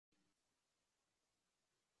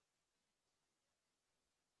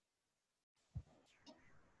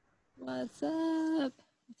What's up?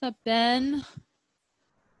 What's up, Ben?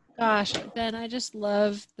 Gosh, Ben, I just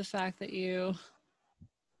love the fact that you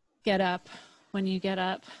get up when you get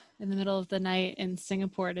up in the middle of the night in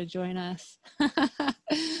Singapore to join us.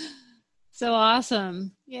 So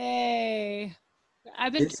awesome. Yay.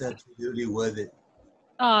 It's absolutely worth it.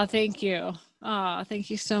 Oh, thank you. Oh, thank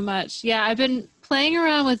you so much. Yeah, I've been playing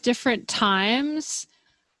around with different times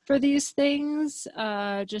for these things,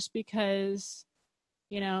 just because,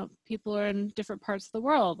 people are in different parts of the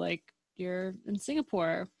world, like you're in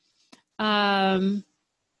Singapore. And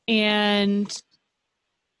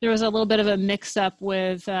there was a little bit of a mix up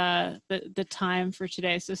with the time for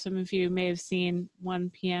today. So some of you may have seen 1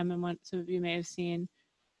 p.m. and some of you may have seen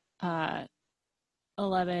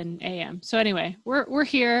 11 a.m. So anyway, we're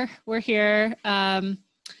here. But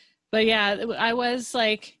yeah, I was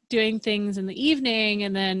like doing things in the evening,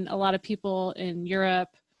 and then a lot of people in Europe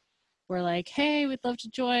were like, hey, we'd love to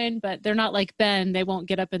join, but they're not like Ben. They won't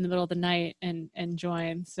get up in the middle of the night and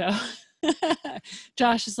join. So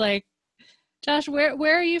Josh is like, Josh, where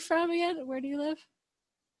are you from again? Where do you live?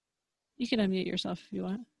 You can unmute yourself if you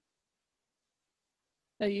want.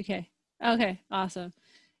 Oh, UK. Okay, awesome.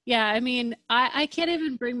 Yeah, I mean, I can't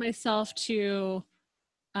even bring myself to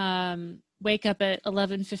wake up at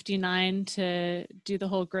 11:59 to do the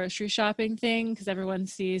whole grocery shopping thing, because everyone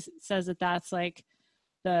says that that's like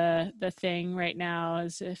the thing right now,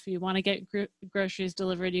 is if you want to get groceries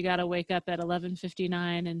delivered, you got to wake up at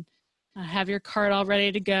 11:59 and have your cart all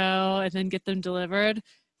ready to go and then get them delivered.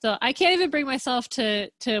 So I can't even bring myself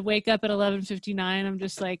to wake up at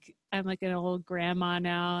 11:59. I'm like an old grandma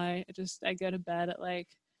now. I go to bed at like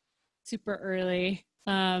super early.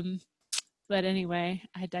 But anyway,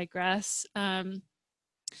 I digress.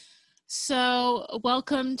 So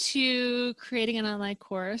welcome to creating an online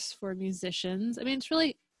course for musicians. I mean, it's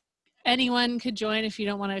really, anyone could join. If you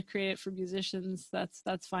don't want to create it for musicians,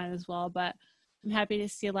 that's fine as well. But I'm happy to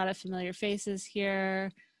see a lot of familiar faces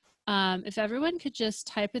here. If everyone could just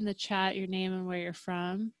type in the chat your name and where you're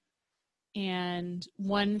from, and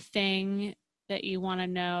one thing that you want to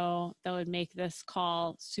know that would make this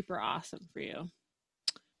call super awesome for you.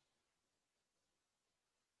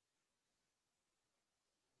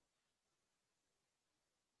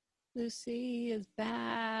 Lucy is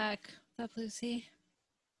back. What's up, Lucy?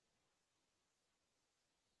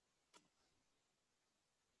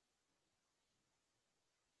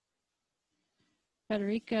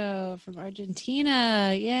 Federico from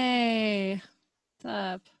Argentina. Yay. What's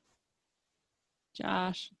up?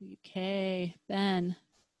 Josh, UK. Ben.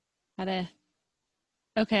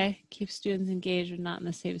 Okay. Keep students engaged but not in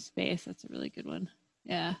the same space. That's a really good one.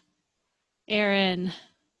 Yeah. Aaron.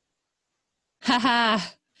 Haha.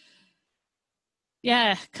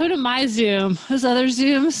 Yeah. Come to my Zoom. Those other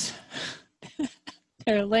Zooms,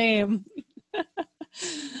 they're lame.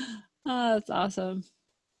 Oh, that's awesome.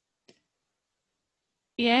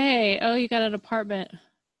 Yay. Oh, you got an apartment.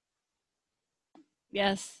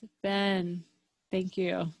 Yes, Ben. Thank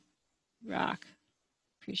you. Rock.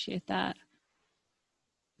 Appreciate that.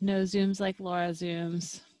 No Zooms like Laura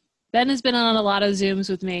Zooms. Ben has been on a lot of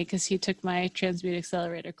Zooms with me because he took my Transmute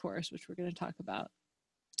Accelerator course, which we're going to talk about.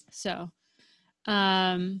 So,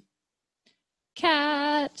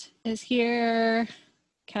 Kat is here.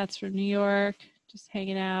 Kat's from New York, just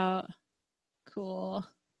hanging out. Cool.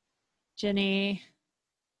 Jenny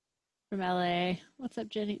from LA. What's up,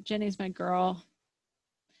 Jenny? Jenny's my girl.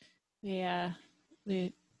 We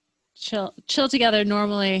chill together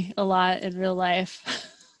normally a lot in real life.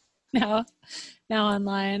 now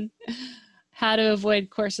online. How to avoid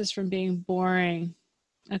courses from being boring.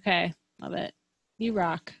 Okay, love it. You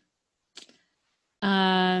rock.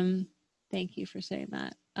 Thank you for saying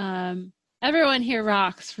that. Everyone here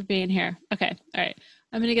rocks for being here. Okay, all right.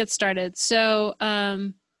 I'm gonna get started. So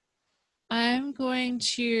I'm going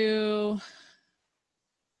to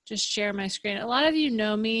just share my screen. A lot of you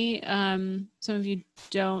know me. Some of you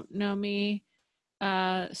don't know me.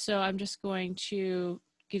 So I'm just going to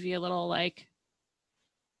give you a little like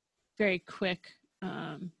very quick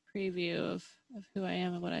preview of who I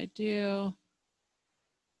am and what I do.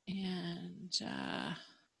 And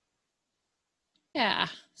yeah,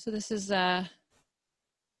 so this is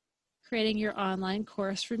creating your online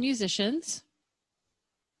course for musicians.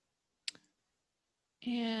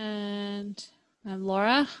 And I'm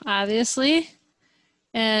Laura, obviously.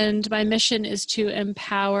 And my mission is to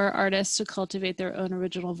empower artists to cultivate their own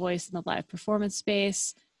original voice in the live performance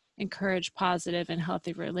space, encourage positive and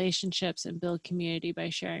healthy relationships, and build community by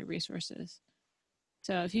sharing resources.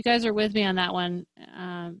 So if you guys are with me on that one,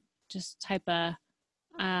 just type a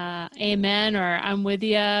amen or I'm with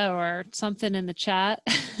ya or something in the chat.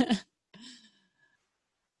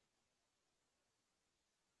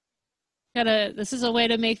 This is a way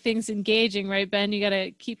to make things engaging, right, Ben? You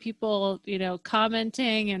gotta keep people, you know,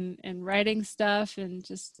 commenting and writing stuff and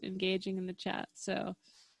just engaging in the chat. So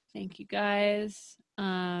thank you guys.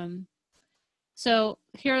 So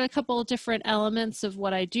here are a couple of different elements of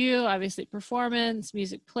what I do. Obviously performance,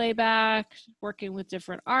 music playback, working with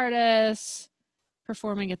different artists,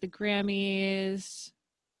 performing at the Grammys,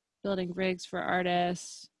 building rigs for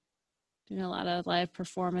artists, doing a lot of live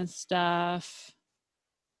performance stuff.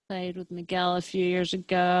 Played with Miguel a few years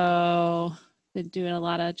ago. Been doing a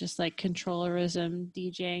lot of just like controllerism,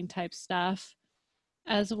 DJing type stuff,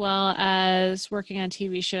 as well as working on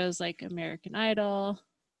TV shows like American Idol.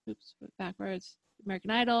 Oops, backwards.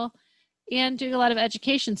 American Idol, and doing a lot of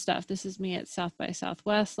education stuff. This is me at South by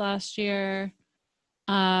Southwest last year.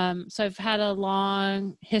 So I've had a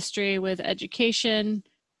long history with education.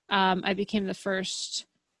 I became the first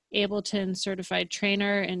Ableton certified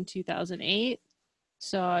trainer in 2008.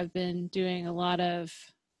 So I've been doing a lot of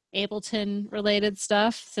Ableton related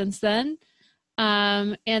stuff since then.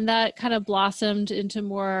 And that kind of blossomed into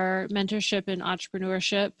more mentorship and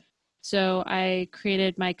entrepreneurship. So I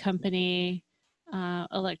created my company,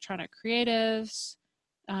 Electronic Creatives,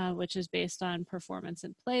 which is based on performance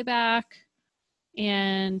and playback.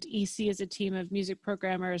 And EC is a team of music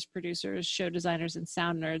programmers, producers, show designers, and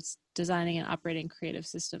sound nerds designing and operating creative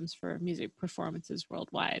systems for music performances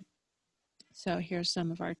worldwide. So here's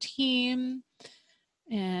some of our team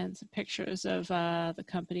and some pictures of the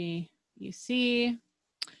company EC.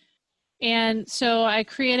 And so I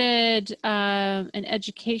created an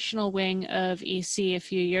educational wing of EC a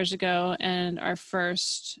few years ago, and our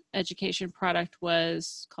first education product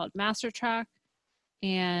was called Mastertrack.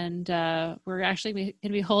 And we're actually going to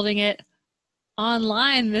be holding it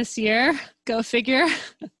online this year. Go figure.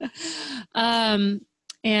 So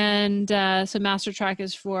Mastertrack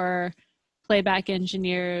is for playback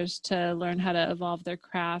engineers to learn how to evolve their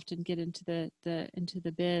craft and get into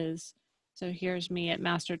the biz. So here's me at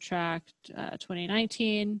Mastertrack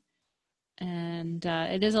 2019, and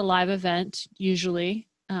it is a live event usually,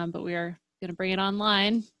 but we are going to bring it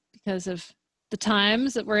online because of the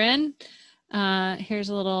times that we're in. Here's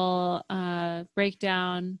a little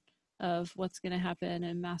breakdown of what's going to happen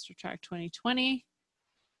in Mastertrack 2020.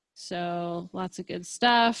 So lots of good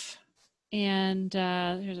stuff. And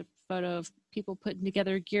here's a photo of people putting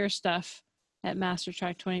together gear stuff at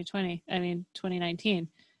Mastertrack 2019.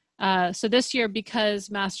 So this year, because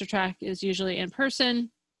Mastertrack is usually in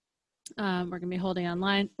person, we're going to be holding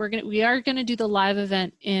online. We are going to do the live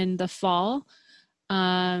event in the fall.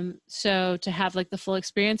 So to have like the full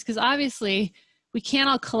experience, because obviously we can't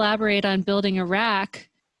all collaborate on building a rack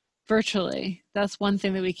virtually. That's one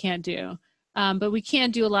thing that we can't do. But we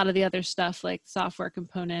can do a lot of the other stuff like software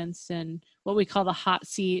components and what we call the hot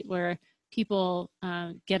seat, where people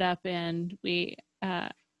get up and we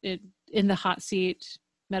in the hot seat,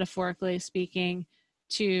 metaphorically speaking,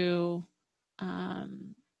 to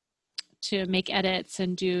make edits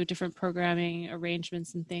and do different programming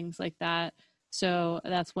arrangements and things like that. So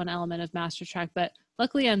that's one element of Mastertrack. But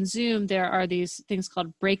luckily on Zoom, there are these things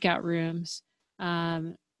called breakout rooms,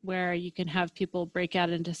 where you can have people break out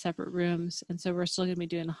into separate rooms. And so we're still going to be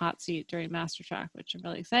doing the hot seat during Mastertrack, which I'm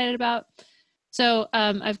really excited about. So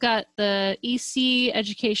I've got the EC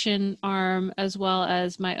education arm as well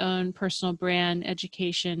as my own personal brand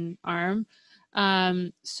education arm.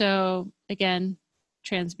 So again,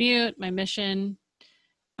 Transmute, my mission.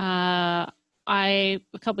 A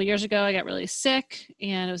couple of years ago, I got really sick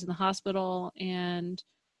and I was in the hospital, and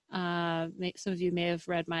some of you may have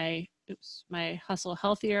read my Hustle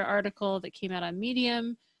Healthier article that came out on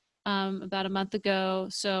Medium about a month ago.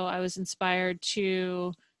 So I was inspired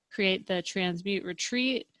to create the Transmute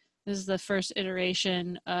Retreat. This is the first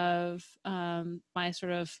iteration of my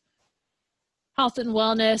sort of health and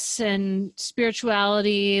wellness and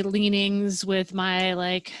spirituality leanings with my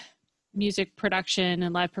like music production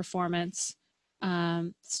and live performance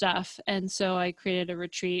stuff. And so I created a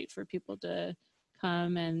retreat for people to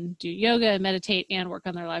come and do yoga and meditate and work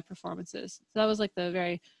on their live performances. So that was like the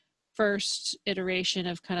very first iteration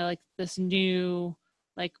of kind of like this new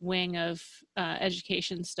like wing of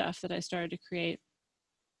education stuff that I started to create.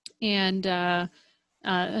 And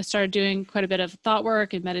I started doing quite a bit of thought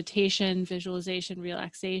work and meditation, visualization,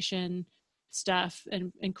 relaxation stuff,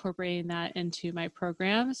 and incorporating that into my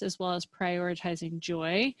programs, as well as prioritizing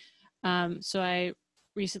joy. So I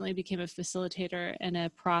recently became a facilitator in a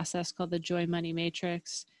process called the Joy Money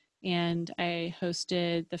Matrix, and I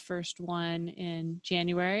hosted the first one in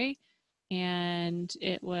January, and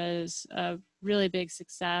it was a really big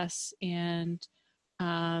success. And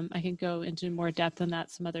I can go into more depth on that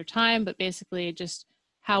some other time, but basically just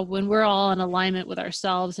how when we're all in alignment with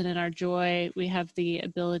ourselves and in our joy, we have the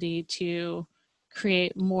ability to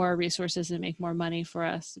create more resources and make more money for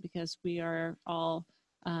us because we are all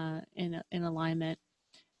in alignment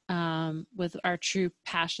with our true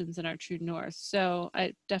passions and our true north. So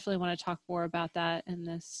I definitely want to talk more about that in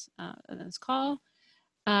this call.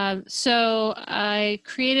 So I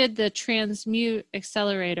created the Transmute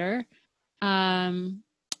Accelerator,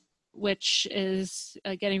 which is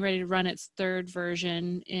getting ready to run its third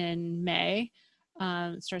version in May.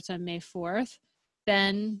 It starts on May 4th.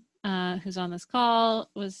 Ben, who's on this call,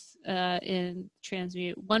 was in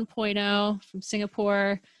Transmute 1.0 from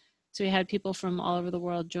Singapore. So we had people from all over the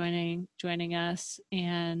world joining us.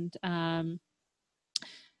 And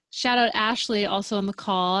shout out Ashley, also on the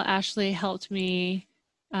call. Ashley helped me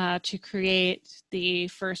to create the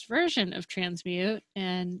first version of Transmute,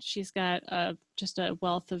 and she's got just a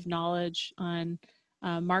wealth of knowledge on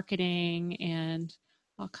marketing and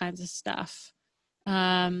all kinds of stuff.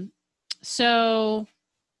 So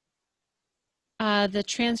the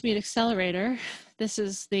Transmute Accelerator, this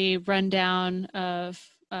is the rundown of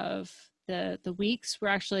the weeks.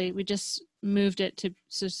 We just moved it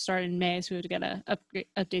to start in May, so we have to get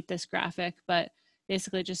update this graphic, but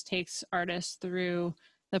basically just takes artists through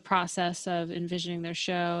the process of envisioning their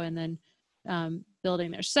show and then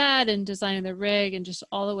building their set and designing their rig and just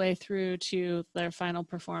all the way through to their final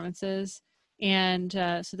performances. And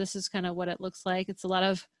so this is kind of what it looks like. It's a lot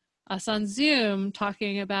of us on Zoom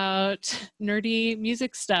talking about nerdy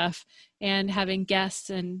music stuff and having guests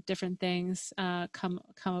and different things come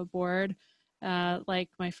aboard, like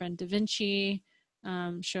my friend Da Vinci,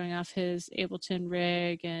 showing off his Ableton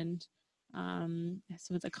rig and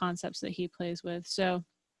some of the concepts that he plays with. So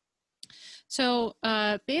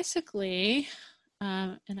basically,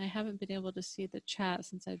 and I haven't been able to see the chat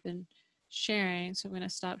since I've been sharing, so I'm going to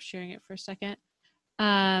stop sharing it for a second.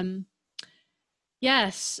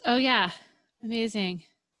 Yes. Oh, yeah. Amazing.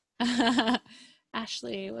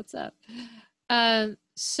 Ashley, what's up?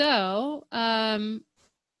 So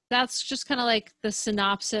that's just kind of like the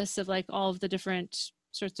synopsis of like all of the different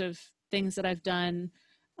sorts of things that I've done.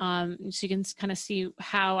 So you can kind of see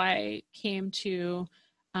how I came to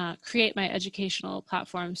create my educational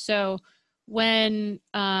platform. So when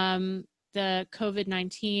the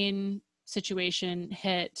COVID-19 situation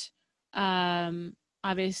hit,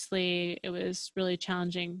 obviously it was really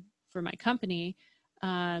challenging for my company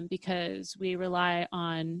because we rely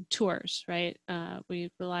on tours, right? We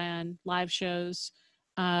rely on live shows.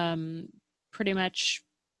 Pretty much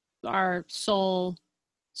our sole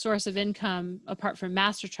source of income apart from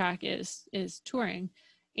Masterclass is touring.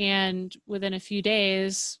 And within a few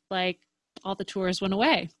days, like all the tours went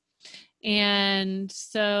away. And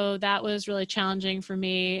so that was really challenging for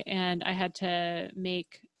me. And I had to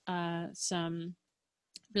make some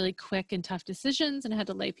really quick and tough decisions and had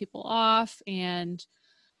to lay people off. And,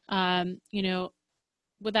 you know,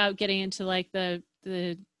 without getting into like the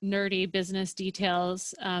nerdy business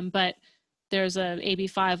details, but there's a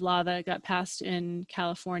AB5 law that got passed in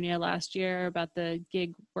California last year about the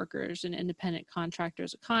gig workers and independent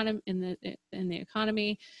contractors in the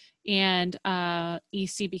economy, and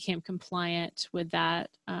EC became compliant with that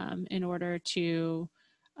in order to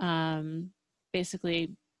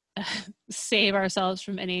basically save ourselves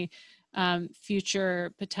from any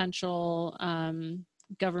future potential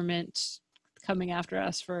government coming after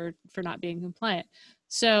us for not being compliant.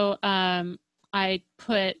 So I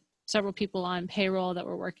put several people on payroll that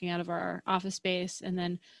were working out of our office space, and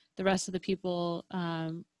then the rest of the people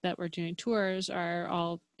that were doing tours are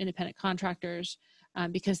all independent contractors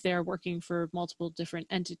because they're working for multiple different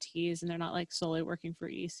entities and they're not like solely working for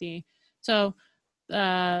EC. So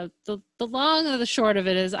the long and the short of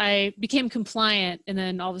it is I became compliant, and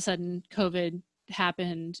then all of a sudden COVID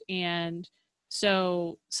happened, and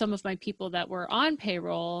so some of my people that were on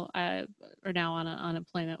payroll are now on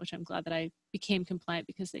unemployment, which I'm glad that I became compliant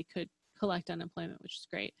because they could collect unemployment, which is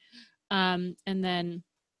great. And then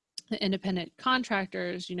the independent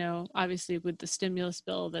contractors, you know, obviously with the stimulus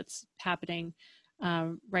bill that's happening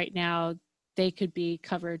right now, they could be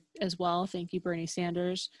covered as well. Thank you, Bernie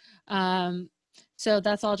Sanders. So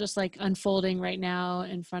that's all just like unfolding right now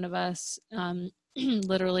in front of us.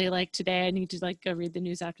 Literally, like today, I need to like go read the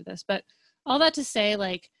news after this, but all that to say,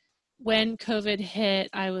 like when COVID hit,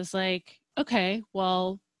 I was like, okay,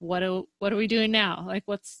 well, what are we doing now? Like,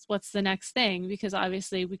 what's the next thing? Because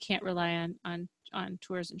obviously we can't rely on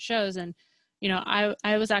tours and shows. And, you know,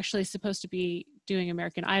 I was actually supposed to be doing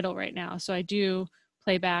American Idol right now. So I do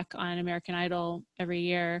play back on American Idol every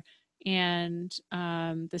year. And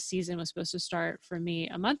the season was supposed to start for me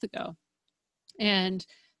a month ago. And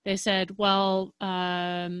they said, well,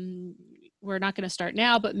 we're not going to start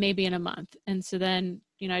now, but maybe in a month. And so then,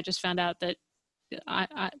 you know, I just found out that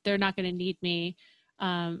they're not going to need me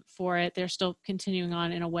for it. They're still continuing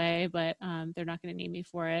on in a way, but they're not going to need me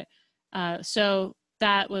for it. So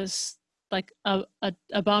that was like a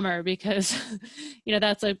bummer, because you know,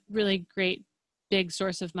 that's a really great big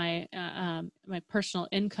source of my my personal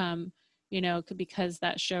income, you know, because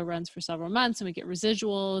that show runs for several months and we get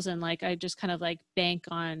residuals, and like I just kind of like bank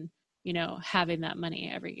on, you know, having that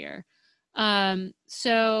money every year.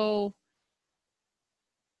 So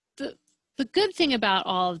the good thing about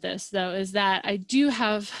all of this, though, is that I do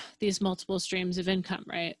have these multiple streams of income,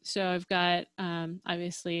 right? So I've got,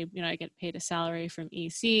 obviously, you know, I get paid a salary from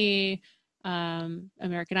EC,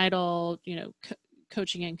 American Idol, you know,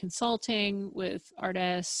 coaching and consulting with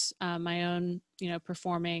artists, my own, you know,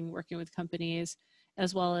 performing, working with companies,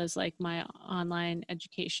 as well as like my online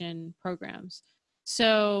education programs.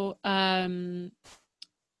 So that's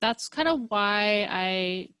kind of why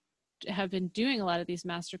I have been doing a lot of these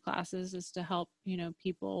master classes, is to help, you know,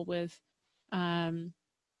 people with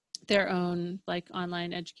their own like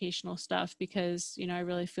online educational stuff, because, you know, I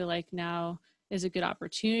really feel like now is a good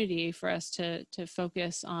opportunity for us to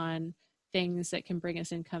focus on things that can bring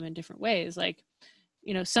us income in different ways. Like,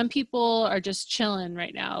 you know, some people are just chilling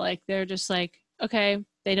right now. Like they're just like, okay,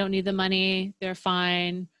 they don't need the money, they're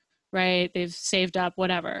fine, right? They've saved up,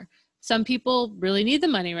 whatever. Some people really need the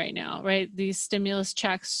money right now, right? These stimulus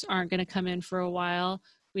checks aren't going to come in for a while.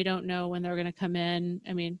 We don't know when they're going to come in.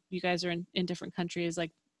 I mean, you guys are in different countries,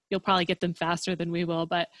 like you'll probably get them faster than we will,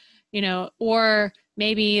 but you know, or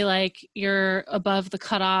maybe like you're above the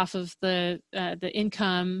cutoff of the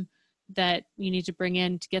income that you need to bring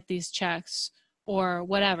in to get these checks, or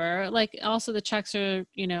whatever. Like also the checks are,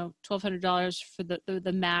 you know, $1,200 for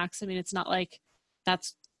the max. I mean, it's not like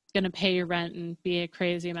that's going to pay your rent and be a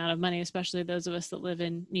crazy amount of money, especially those of us that live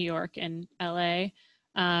in New York and LA.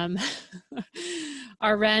 Our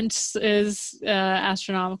rent is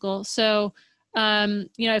astronomical. So, you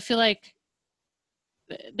know, I feel like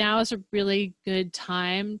now is a really good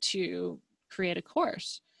time to create a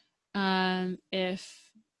course.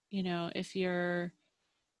 If, you know, if you're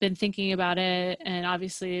been thinking about it, and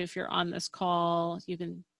obviously if you're on this call, you've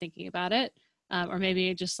been thinking about it, or maybe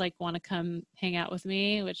you just like want to come hang out with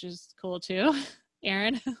me, which is cool too.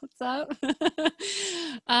 Aaron, what's up?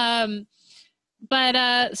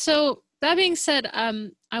 So that being said,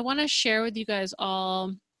 I want to share with you guys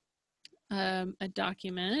all a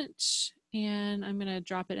document, and I'm going to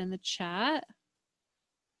drop it in the chat.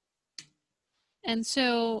 And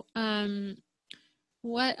so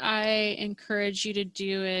what I encourage you to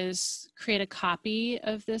do is create a copy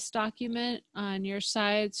of this document on your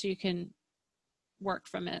side so you can work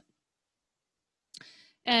from it.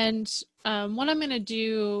 And what I'm going to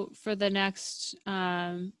do for the next,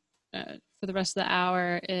 for the rest of the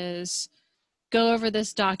hour is go over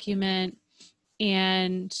this document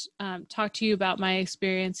and talk to you about my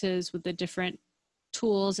experiences with the different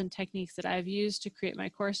tools and techniques that I've used to create my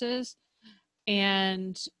courses.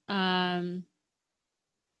 And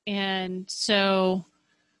so,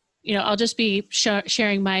 you know, I'll just be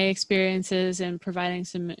sharing my experiences and providing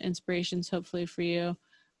some inspirations, hopefully, for you.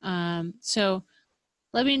 So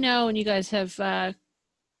let me know when you guys have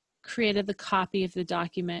created the copy of the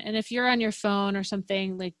document. And if you're on your phone or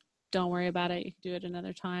something, like, don't worry about it. You can do it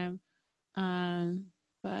another time. Let's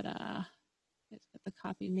get the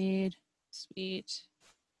copy made. Sweet.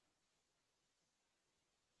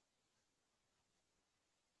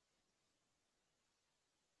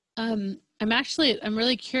 I'm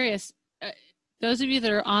really curious. Those of you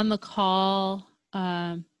that are on the call, or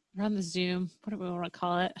on the Zoom, what do we want to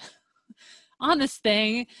call it? On this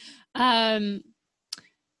thing, do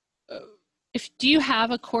you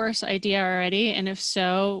have a course idea already? And if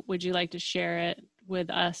so, would you like to share it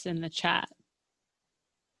with us in the chat?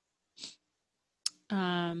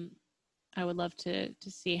 I would love to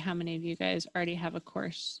see how many of you guys already have a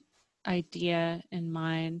course idea in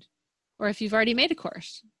mind, or if you've already made a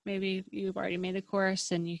course. Maybe you've already made a course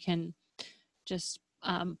and you can just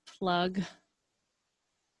plug.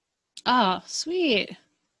 Oh, sweet.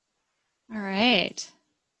 All right.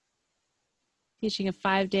 Teaching a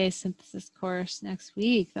 5-day synthesis course next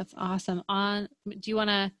week. That's awesome. Do you want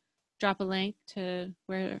to drop a link to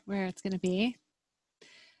where it's going to be?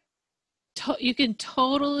 You can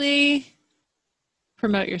totally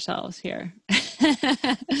promote yourselves here.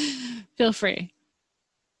 Feel free.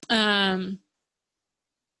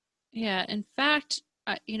 Yeah, in fact,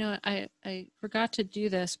 you know, I forgot to do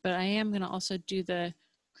this, but I am going to also do the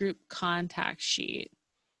group contact sheet.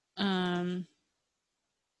 Yeah.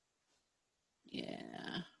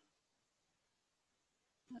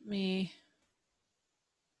 Let me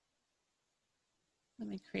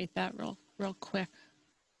create that real quick.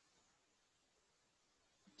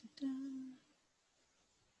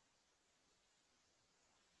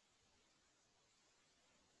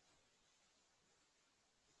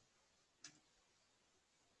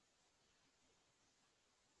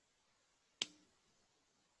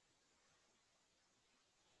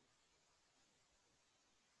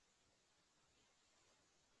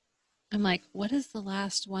 I'm like, what is the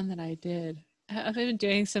last one that I did? I've been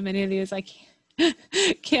doing so many of these, I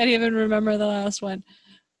can't even remember the last one.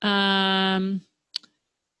 I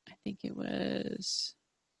think it was,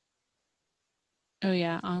 oh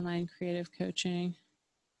yeah, online creative coaching.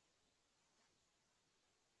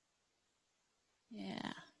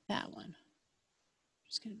 Yeah, that one. I'm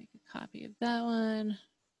just gonna make a copy of that one.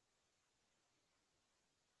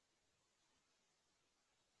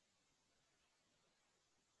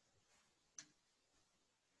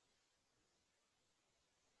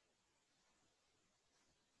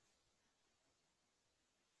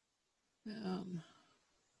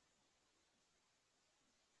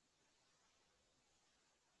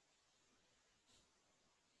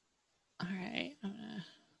 All right, I'm gonna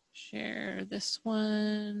share this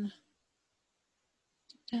one.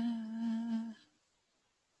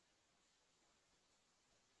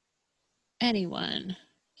 Anyone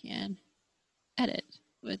can edit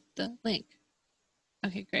with the link.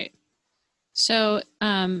 Okay, great. So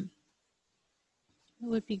it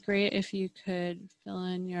would be great if you could fill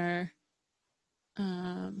in your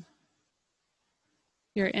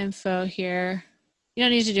info here. You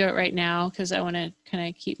don't need to do it right now because I want to kind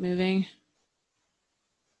of keep moving.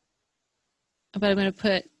 But I'm going to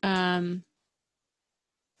put,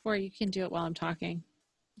 or you can do it while I'm talking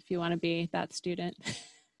if you want to be that student.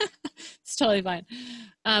 It's totally fine.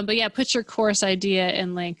 But yeah, put your course idea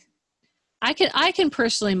and link. I can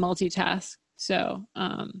personally multitask. So,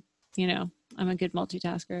 you know, I'm a good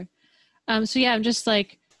multitasker. So yeah, I'm just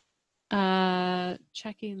like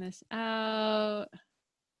checking this out.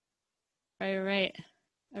 Right.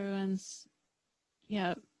 Everyone's,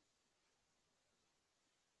 yeah.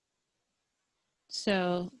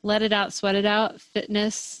 So let it out, sweat it out,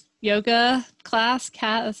 fitness, yoga class,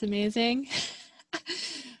 Kat, that's amazing.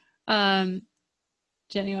 Jenny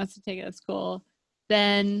wants to take it, that's cool.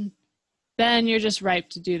 Ben, you're just ripe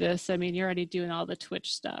to do this. I mean, you're already doing all the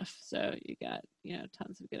Twitch stuff. So you got, you know,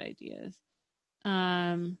 tons of good ideas.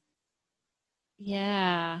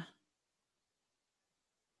 Yeah.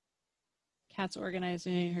 Kat's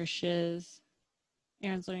organizing her shiz.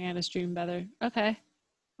 Aaron's learning how to stream better. Okay.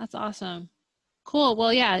 That's awesome. Cool.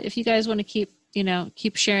 Well, yeah, if you guys want to keep, you know,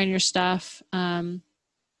 keep sharing your stuff,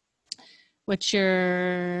 what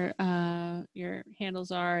your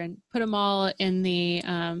handles are, and put them all in the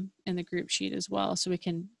group sheet as well, so we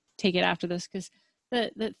can take it after this. Because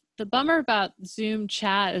the bummer about Zoom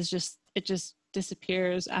chat is it just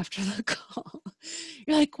disappears after the call.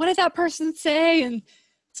 You're like, what did that person say? And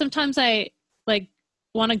sometimes I like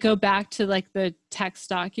want to go back to like the text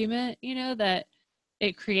document, you know, that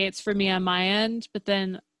it creates for me on my end, but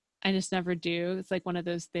then I just never do. It's like one of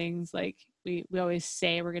those things, like we always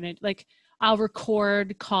say we're gonna, like, I'll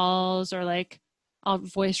record calls, or like I'll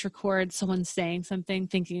voice record someone saying something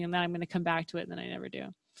thinking that I'm gonna come back to it, and then I never do.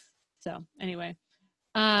 So anyway,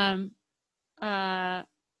 oh,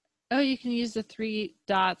 you can use the 3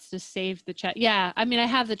 dots to save the chat. Yeah, I mean, I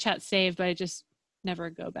have the chat saved, but I just never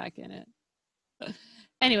go back in it.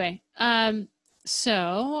 Anyway,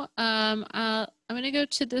 so I'm going to go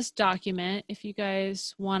to this document if you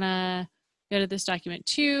guys want to go to this document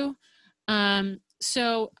too.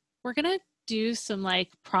 So we're going to do some like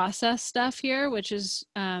process stuff here, which is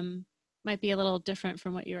might be a little different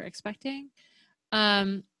from what you were expecting.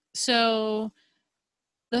 So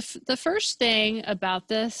the first thing about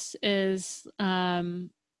this is, you know,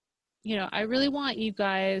 I really want you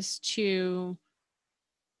guys to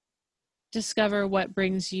discover what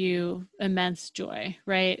brings you immense joy,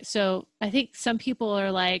 right? So I think some people are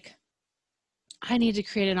like, I need to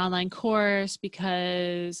create an online course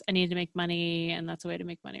because I need to make money, and that's the way to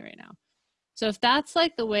make money right now. So if that's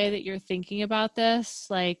like the way that you're thinking about this,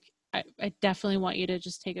 like I definitely want you to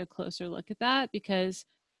just take a closer look at that, because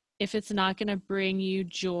if it's not going to bring you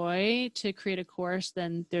joy to create a course,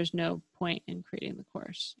 then there's no point in creating the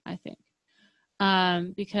course, I think.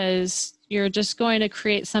 Because you're just going to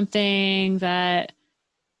create something that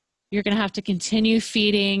you're going to have to continue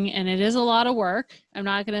feeding, and it is a lot of work. I'm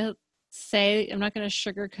not going to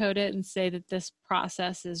sugarcoat it and say that this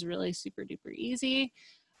process is really super duper easy,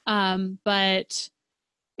 but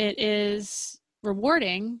it is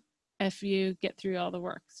rewarding if you get through all the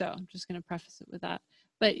work. So I'm just going to preface it with that.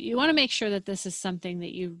 but you want to make sure that this is something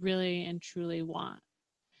that you really and truly want,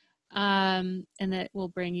 and that will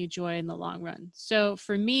bring you joy in the long run. So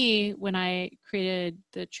for me, when I created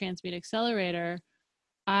the Transmute Accelerator,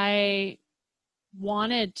 I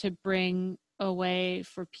wanted to bring a way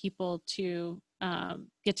for people to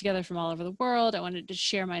get together from all over the world. I wanted to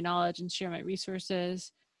share my knowledge and share my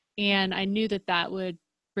resources. And I knew that that would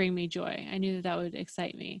bring me joy. I knew that that would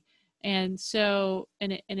excite me. And so,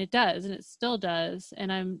 and it does, and it still does.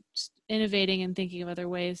 And I'm just innovating and thinking of other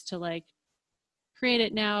ways to like create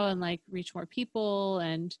it now and like reach more people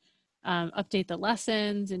and update the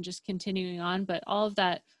lessons and just continuing on. But all of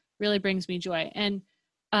that really brings me joy. And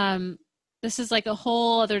this is like a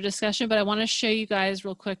whole other discussion, but I want to show you guys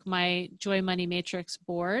real quick my Joy Money Matrix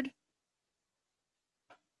board.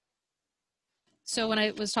 So when I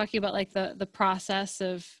was talking about like the process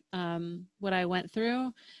of what I went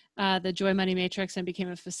through, the Joy Money Matrix and became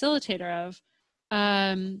a facilitator of,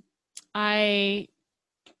 I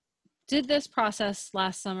did this process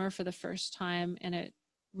last summer for the first time, and it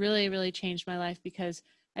really, really changed my life because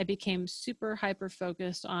I became super hyper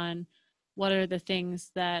focused on what are the things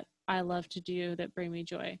that I love to do that bring me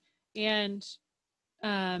joy. And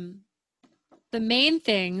the main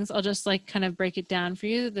things, I'll just like kind of break it down for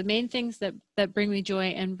you. The main things that bring me joy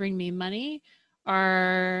and bring me money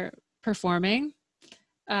are performing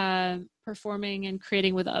and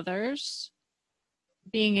creating with others,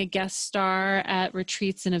 being a guest star at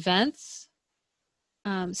retreats and events,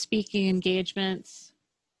 speaking engagements,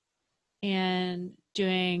 and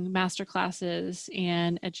doing masterclasses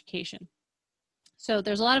and education. So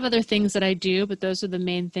there's a lot of other things that I do, but those are the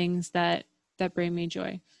main things that bring me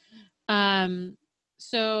joy.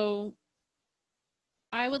 So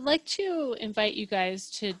I would like to invite you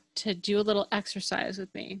guys to do a little exercise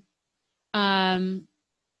with me. And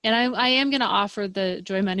I am going to offer the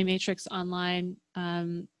Joy Money Matrix online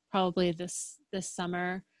probably this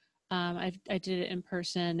summer. I did it in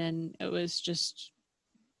person, and it was just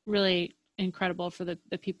really incredible for the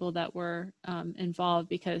people that were involved,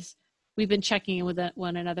 because we've been checking in with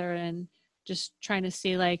one another and just trying to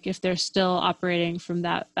see like if they're still operating from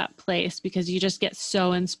that place, because you just get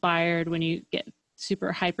so inspired when you get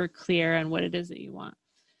super hyper clear on what it is that you want.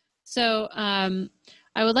 So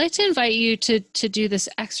I would like to invite you to do this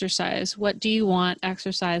exercise. What do you want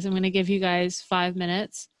exercise? I'm going to give you guys 5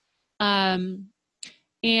 minutes. And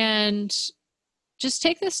just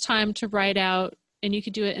take this time to write out, and you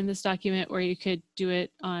could do it in this document, or you could do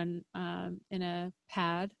it on in a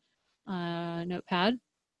pad, notepad.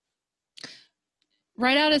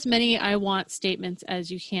 Write out as many I want statements as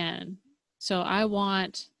you can. So I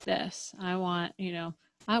want this. I want,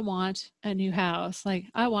 I want a new house. Like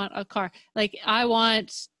I want a car. Like I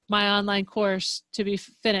want my online course to be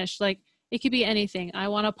finished. Like it could be anything. I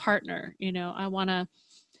want a partner, I want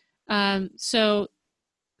to, so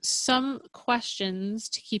some questions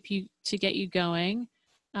to get you going.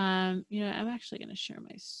 I'm actually going to share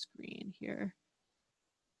my screen here.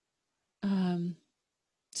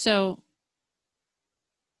 So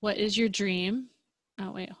what is your dream?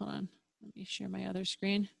 Oh, wait, hold on. Let me share my other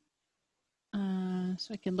screen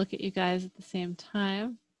so I can look at you guys at the same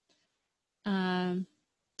time.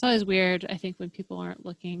 It's always weird, I think, when people aren't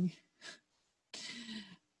looking.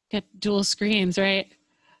 Get dual screens, right?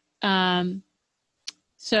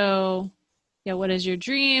 So, yeah, what is your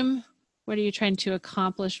dream? What are you trying to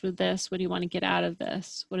accomplish with this? What do you want to get out of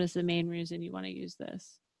this? What is the main reason you want to use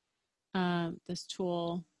this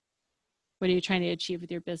tool? What are you trying to achieve with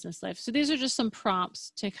your business life? So these are just some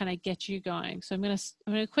prompts to kind of get you going. So I'm going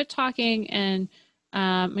to quit talking, and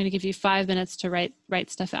I'm going to give you 5 minutes to write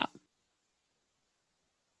stuff out.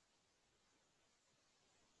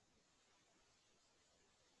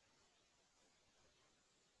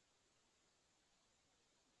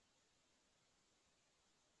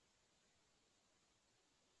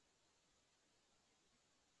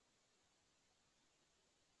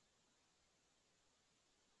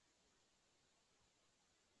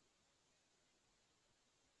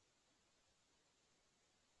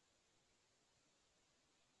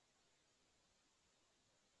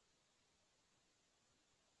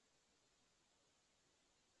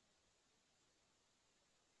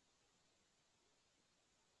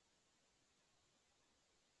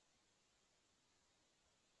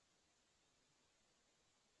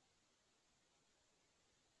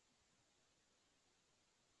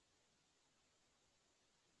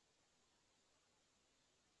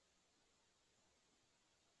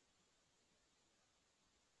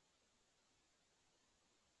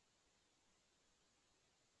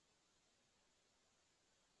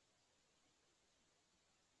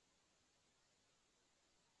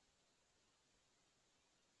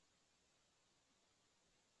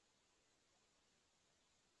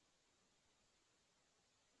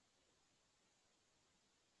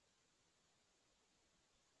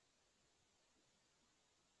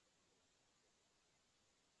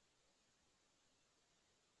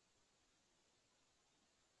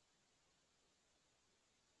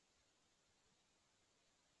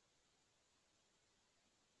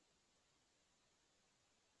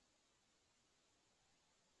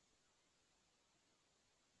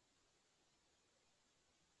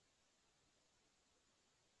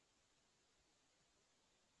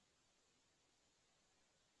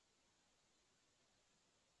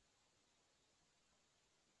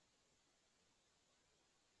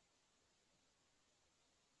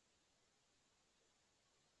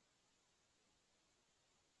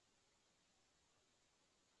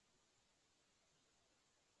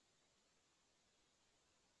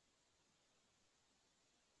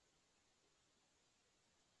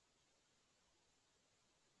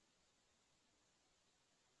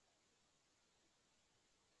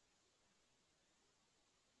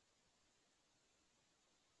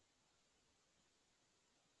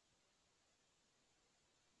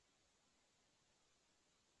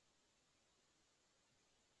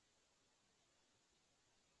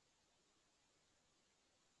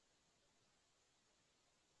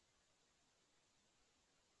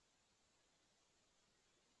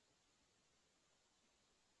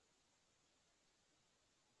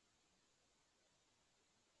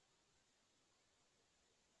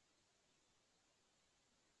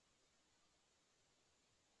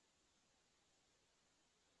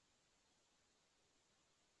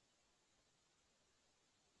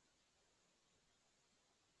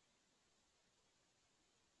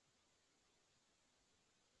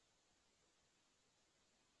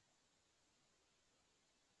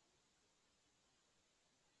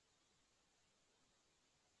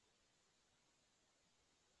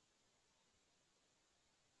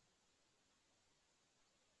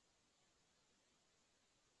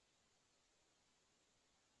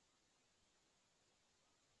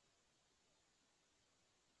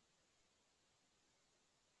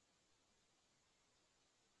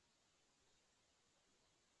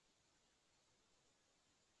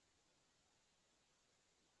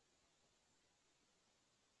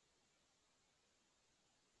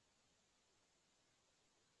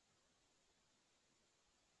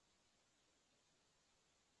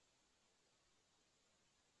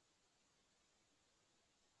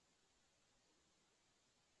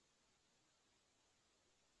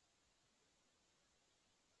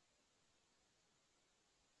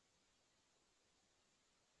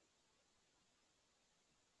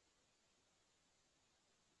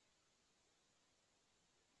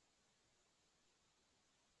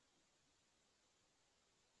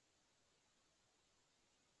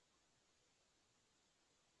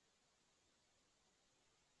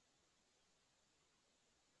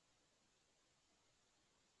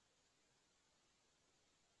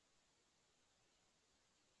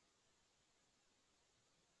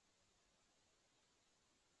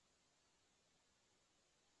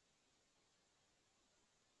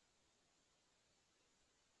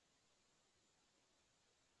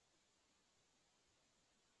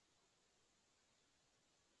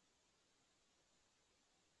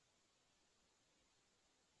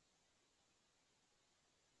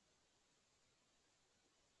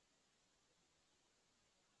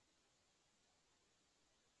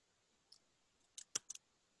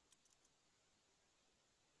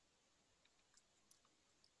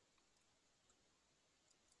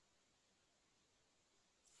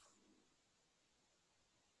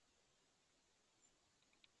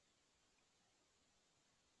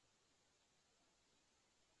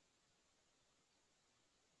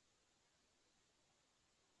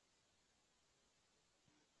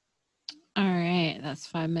 that's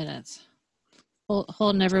 5 minutes.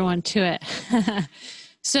 Holding everyone to it.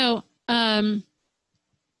 So, so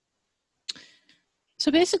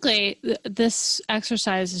basically, this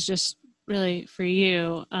exercise is just really for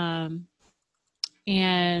you, and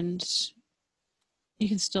you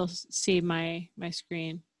can still see my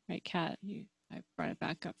screen, right, Kat? I brought it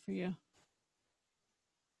back up for you.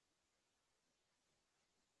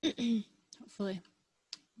 Hopefully,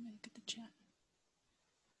 look at the chat.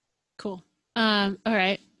 Cool. All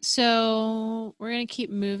right. So we're gonna keep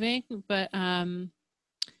moving, but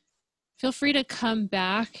feel free to come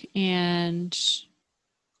back and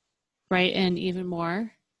write in even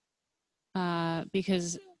more,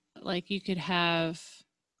 because like you could have,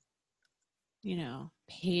 you know,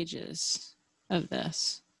 pages of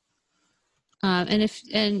this. And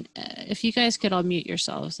if you guys could all mute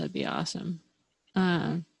yourselves, that'd be awesome.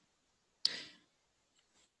 Right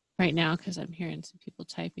now, because I'm hearing some people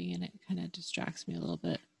typing and it kind of distracts me a little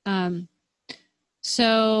bit.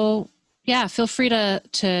 So yeah, feel free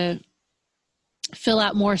to fill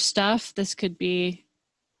out more stuff. This could be,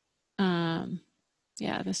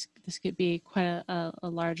 yeah, this could be quite a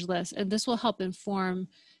large list, and this will help inform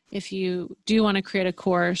if you do want to create a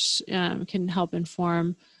course. Can help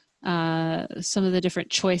inform some of the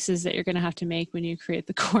different choices that you're going to have to make when you create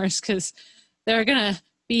the course, because there are going to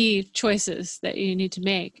be choices that you need to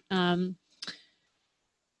make.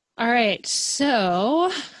 All right,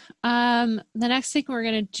 so the next thing we're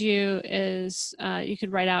going to do is you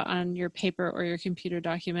could write out on your paper or your computer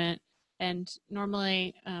document. And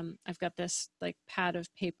normally I've got this like pad of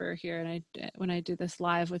paper here, and when I do this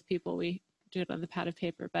live with people, we do it on the pad of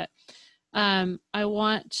paper. But I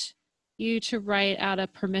want you to write out a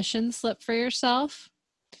permission slip for yourself.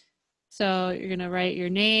 So you're going to write your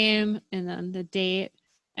name and then the date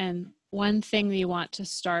and one thing that you want to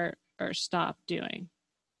start or stop doing.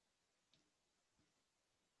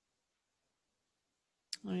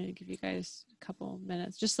 I'm going to give you guys a couple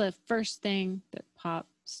minutes. Just the first thing that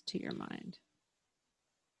pops to your mind.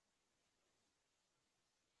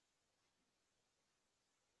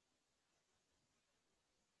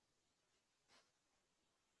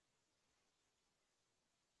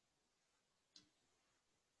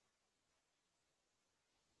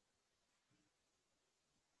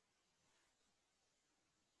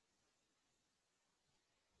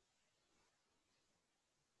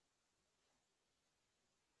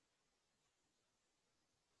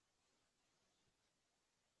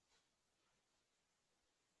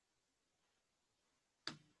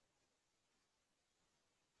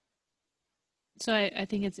 So I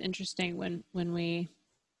think it's interesting when we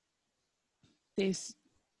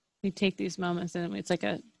take these moments and it's like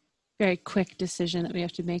a very quick decision that we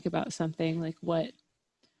have to make about something, like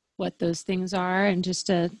what those things are, and just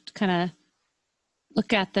to kind of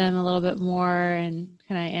look at them a little bit more and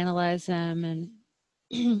kind of analyze them and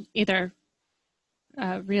either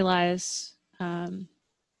realize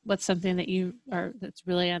what's something that that's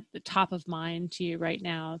really at the top of mind to you right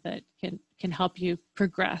now that can help you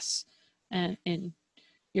progress in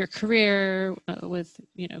your career, with,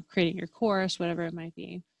 you know, creating your course, whatever it might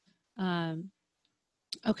be.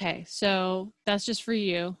 Okay, so that's just for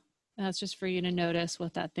you. That's just for you to notice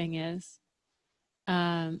what that thing is.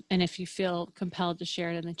 And if you feel compelled to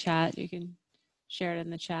share it in the chat, you can share it in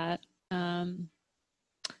the chat.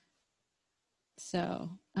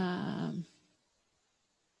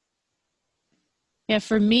 Yeah,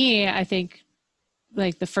 for me, I think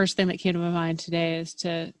like the first thing that came to my mind today is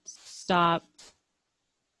to stop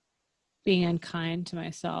being unkind to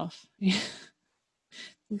myself.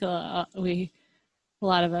 A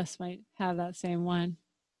lot of us might have that same one.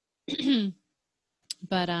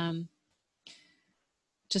 But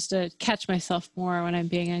just to catch myself more when I'm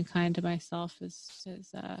being unkind to myself is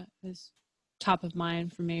top of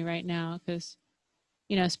mind for me right now, because,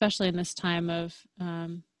 you know, especially in this time of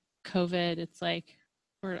COVID, it's like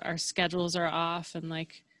our schedules are off and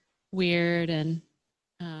like weird, and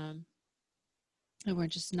we're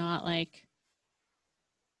just not like,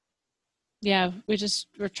 yeah, we're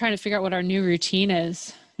trying to figure out what our new routine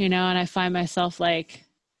is, you know, and I find myself like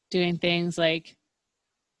doing things like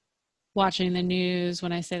watching the news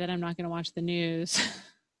when I say that I'm not going to watch the news.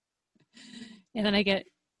 And then I get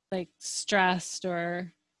like stressed,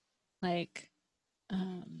 or like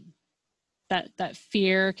that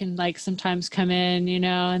fear can like sometimes come in, you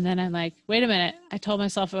know, and then I'm like, wait a minute, I told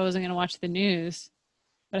myself I wasn't going to watch the news,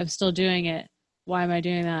 but I'm still doing it. Why am I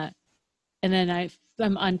doing that? And then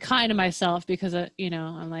I'm unkind to myself because, you know,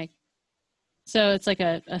 I'm like, so it's like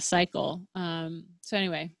a cycle. So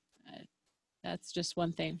anyway, that's just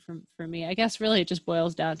one thing for me. I guess really it just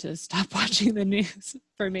boils down to stop watching the news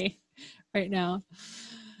for me right now.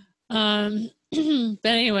 But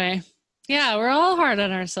anyway, yeah, we're all hard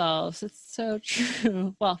on ourselves. It's so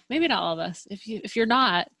true. Well, maybe not all of us. If you're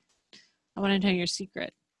not, I want to know your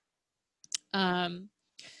secret.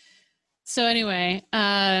 So anyway,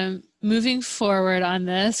 moving forward on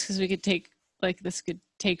this, because we could take, like, this could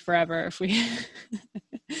take forever if we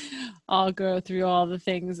all go through all the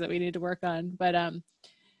things that we need to work on. But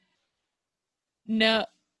no,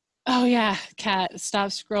 oh yeah, Kat,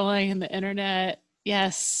 stop scrolling in the internet.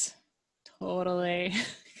 Yes, totally.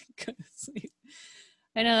 Go to sleep.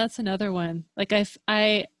 I know that's another one. Like I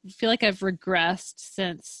feel like I've regressed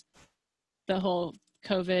since the whole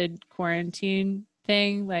COVID quarantine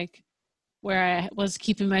thing, like where I was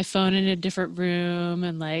keeping my phone in a different room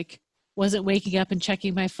and like wasn't waking up and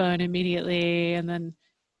checking my phone immediately. And then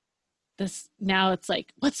now it's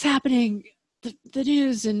like, what's happening? The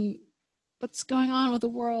news and what's going on with the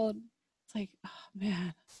world. It's like, oh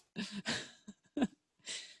man.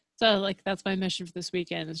 So like, that's my mission for this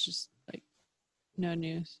weekend. It's just like no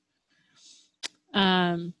news.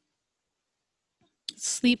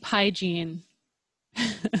 Sleep hygiene.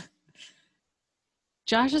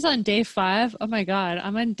 Josh is on day 5. Oh my God.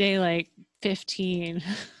 I'm on day like 15.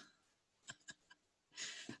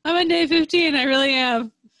 I'm on day 15. I really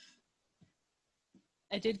am.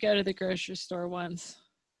 I did go to the grocery store once.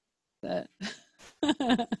 But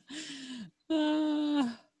oh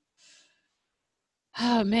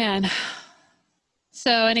man.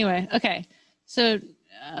 So anyway, okay. So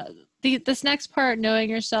this next part, knowing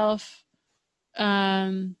yourself.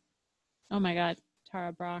 Oh my God,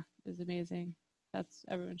 Tara Brock is amazing.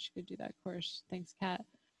 Everyone should do that course. Thanks, Kat.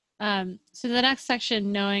 So the next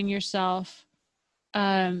section, knowing yourself.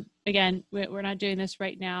 Again, we're not doing this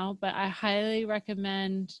right now, but I highly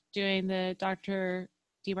recommend doing the Dr.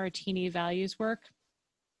 DeMartini values work.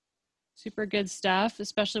 Super good stuff,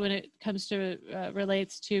 especially when it comes to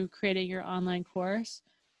relates to creating your online course.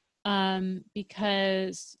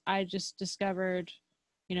 Because I just discovered,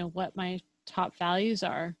 what my top values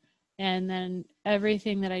are. And then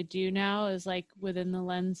everything that I do now is like within the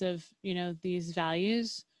lens of, these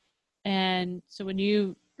values. And so when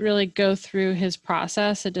you really go through his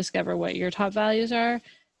process and discover what your top values are,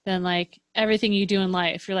 then like everything you do in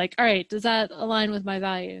life, you're like, all right, does that align with my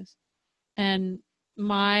values? And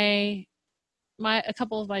a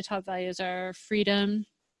couple of my top values are freedom,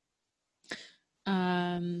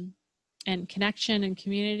 and connection and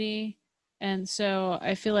community. And so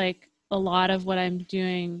I feel like a lot of what I'm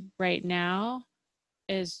doing right now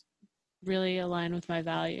is really aligned with my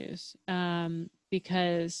values,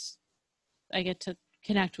 because I get to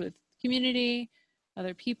connect with community,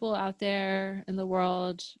 other people out there in the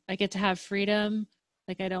world. I get to have freedom.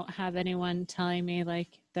 Like I don't have anyone telling me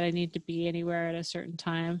like that I need to be anywhere at a certain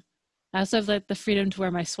time. I also have like the freedom to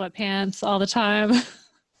wear my sweatpants all the time.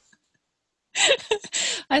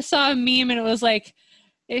 I saw a meme and it was like,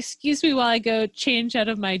 excuse me while I go change out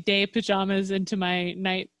of my day pajamas into my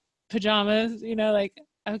night pajamas, like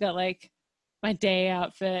I've got like my day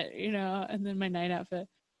outfit, and then my night outfit.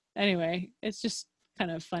 Anyway, it's just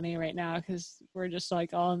kind of funny right now because we're just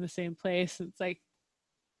like all in the same place. It's like,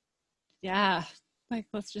 yeah, like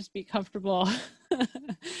let's just be comfortable.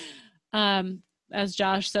 As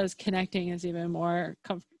Josh says, connecting is even more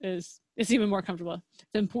even more comfortable.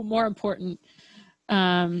 It's more important.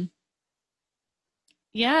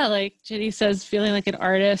 Yeah, like Jenny says, feeling like an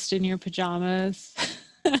artist in your pajamas.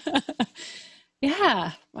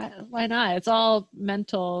 Yeah, why not? It's all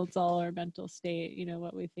mental. It's all our mental state,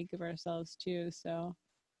 what we think of ourselves too. So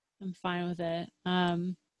I'm fine with it.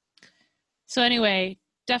 So anyway,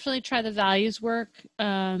 definitely try the values work.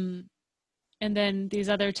 And then these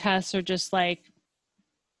other tests are just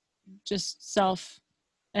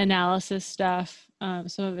self-analysis stuff.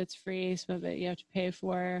 Some of it's free, some of it you have to pay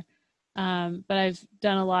for. But I've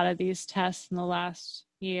done a lot of these tests in the last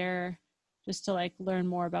year just to like learn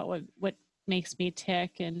more about what makes me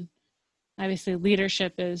tick. And obviously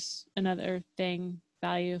leadership is another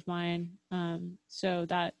value of mine. So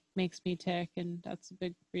that makes me tick. And that's a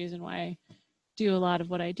big reason why I do a lot of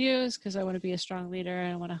what I do, is because I want to be a strong leader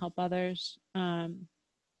and I want to help others.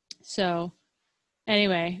 So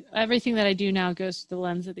anyway, everything that I do now goes through the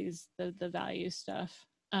lens of the value stuff.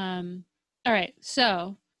 All right.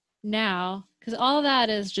 So now, because all that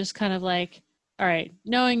is just kind of like, all right,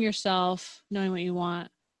 knowing yourself, knowing what you want.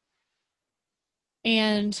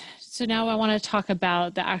 And so now I want to talk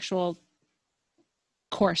about the actual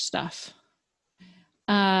core stuff.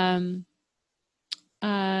 So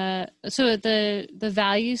the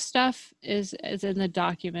value stuff is in the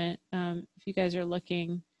document. If you guys are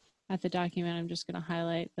looking at the document, I'm just going to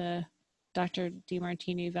highlight the Dr.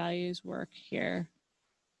 DeMartini values work here.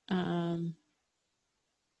 Yeah,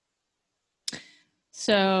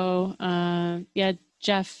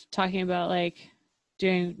 Jeff talking about like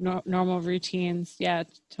doing normal routines. Yeah,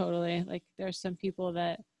 totally. Like there's some people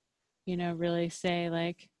that, you know, really say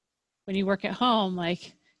like when you work at home,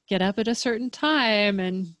 like get up at a certain time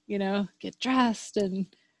and, you know, get dressed. And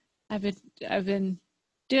I've been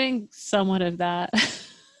doing somewhat of that.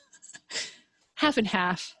 Half and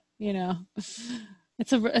half, you know.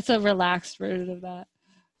 It's a relaxed version of that.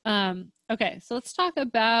 Okay, so let's talk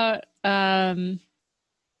about the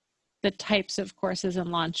types of courses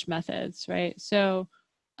and launch methods, right? So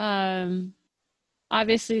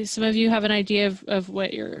obviously some of you have an idea of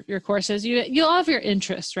what your course is. You'll have your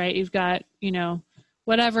interest, right? You've got, you know,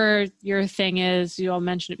 whatever your thing is. You all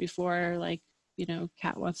mentioned it before, like, you know,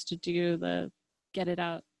 Kat wants to do the get it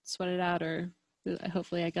out, sweat it out, or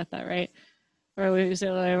hopefully I got that right. Or we was the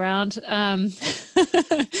other way around.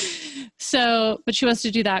 But she wants to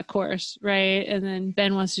do that course, right? And then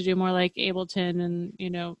Ben wants to do more like Ableton and, you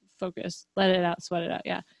know, focus, let it out, sweat it out.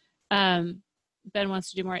 Yeah. Ben wants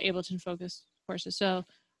to do more Ableton focused courses. So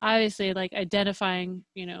obviously like identifying,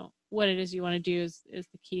 you know, what it is you want to do is the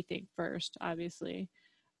key thing first, obviously.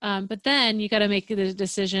 But then you got to make the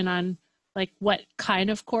decision on like what kind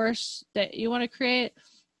of course that you want to create.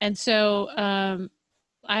 And so,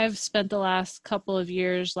 I've spent the last couple of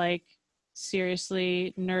years like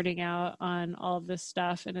seriously nerding out on all of this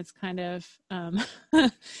stuff, and it's kind of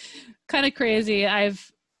kind of crazy.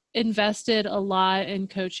 I've invested a lot in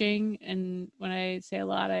coaching, and when I say a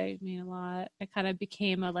lot, I mean a lot. I kind of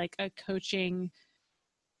became a coaching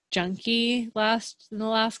junkie in the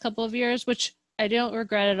last couple of years, which I don't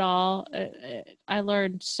regret at all. I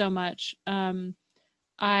learned so much.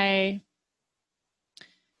 I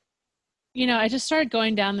just started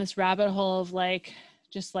going down this rabbit hole of like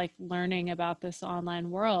just like learning about this online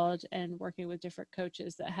world and working with different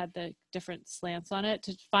coaches that had the different slants on it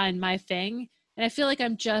to find my thing. And I feel like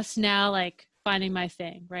I'm just now like finding my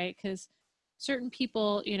thing, right? Because certain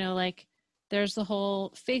people, you know, like there's the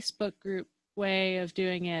whole Facebook group way of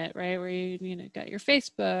doing it, right? Where you know got your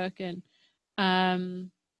Facebook and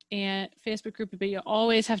Facebook group, but you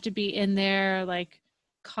always have to be in there like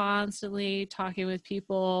constantly talking with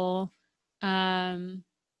people.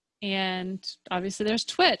 And obviously there's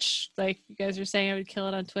Twitch. Like you guys are saying I would kill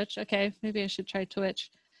it on Twitch. Okay, maybe I should try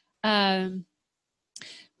Twitch. But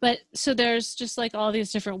so there's just like all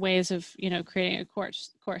these different ways of, you know, creating a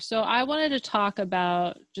course. So I wanted to talk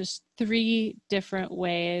about just 3 different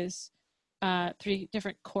ways, 3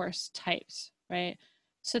 different course types, right?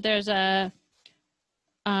 So there's well,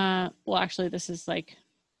 actually this is like,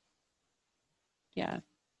 yeah,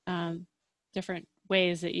 different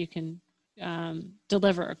ways that you can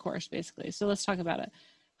deliver a course basically. So let's talk about it.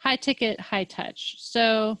 High ticket, high touch.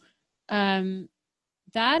 So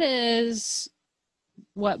that is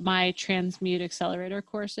what my Transmute Accelerator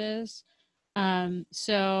course is.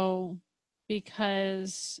 So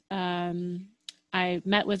because I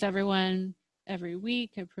met with everyone every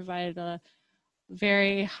week, I provided a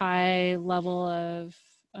very high level of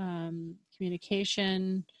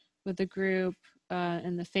communication with the group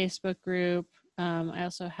in the Facebook group. I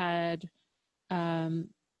also had an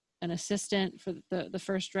assistant for the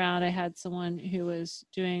first round. I had someone who was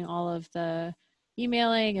doing all of the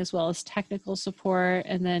emailing as well as technical support.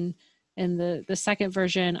 And then in the second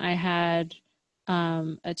version, I had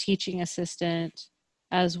a teaching assistant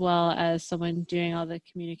as well as someone doing all the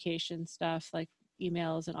communication stuff like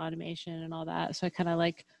emails and automation and all that. So I kind of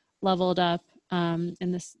like leveled up in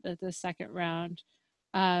the second round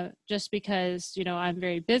just because, you know, I'm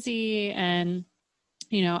very busy and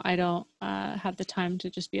you know, I don't have the time to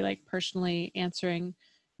just be like personally answering,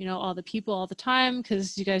 you know, all the people all the time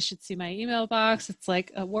because you guys should see my email box. It's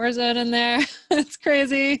like a war zone in there. It's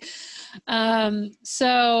crazy.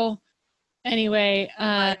 So anyway.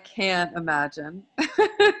 I can't imagine.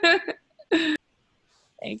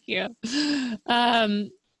 Thank you. You know,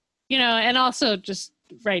 and also just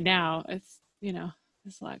right now, it's, you know,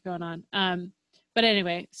 there's a lot going on. But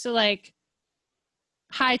anyway, so like,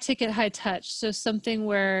 high ticket, high touch. So something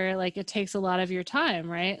where like it takes a lot of your time,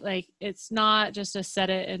 right? Like it's not just a set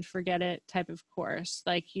it and forget it type of course.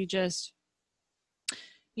 Like you just,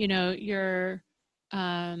 you know, you're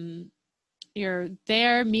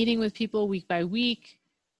there meeting with people week by week.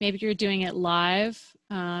 Maybe you're doing it live.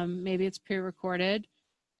 Maybe it's pre-recorded.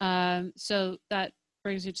 So that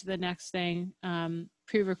brings you to the next thing,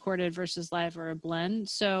 pre-recorded versus live or a blend.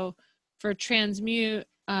 So for Transmute,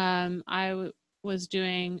 I was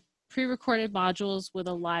doing pre-recorded modules with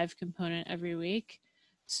a live component every week.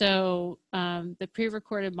 So the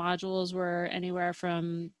pre-recorded modules were anywhere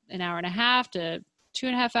from an hour and a half to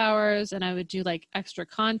 2.5 hours. And I would do like extra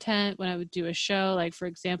content when I would do a show. Like, for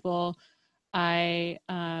example, I,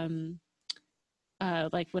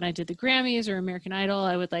 like when I did the Grammys or American Idol,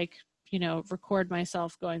 I would like, you know, record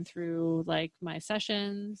myself going through like my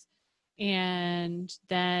sessions and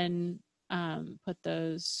then put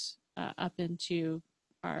those up into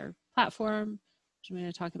our platform, which I'm going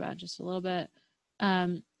to talk about in just a little bit.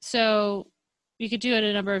 So you could do it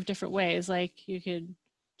a number of different ways. Like you could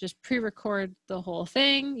just pre-record the whole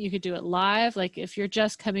thing. You could do it live. Like if you're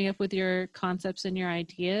just coming up with your concepts and your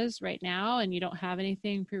ideas right now and you don't have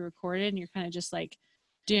anything pre-recorded and you're kind of just like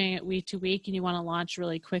doing it week to week and you want to launch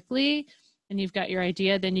really quickly and you've got your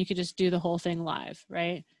idea, then you could just do the whole thing live,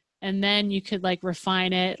 right? And then you could like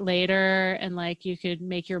refine it later and like you could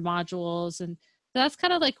make your modules. And that's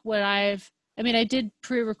kind of like what I did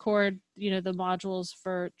pre-record, you know, the modules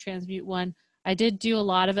for Transmute 1. I did do a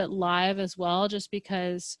lot of it live as well, just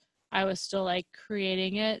because I was still like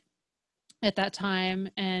creating it at that time.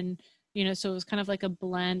 And, you know, so it was kind of like a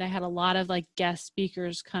blend. I had a lot of like guest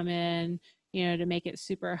speakers come in, you know, to make it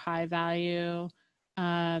super high value.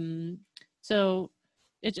 So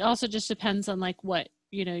it also just depends on like what,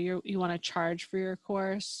 you know, you want to charge for your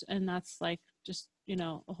course. And that's like just, you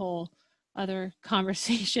know, a whole other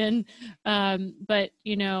conversation. But,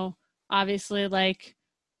 you know, obviously like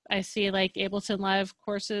I see like Ableton Live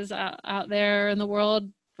courses out there in the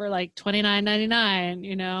world for like $29.99,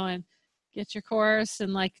 you know, and get your course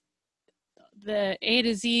and like the A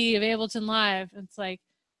to Z of Ableton Live. It's like,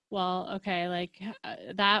 well, okay, like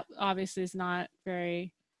that obviously is not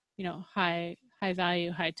very, you know, high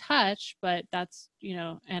value, high touch, but that's, you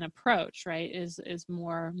know, an approach, right? Is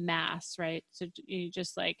more mass, right? So you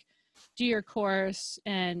just like do your course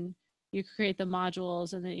and you create the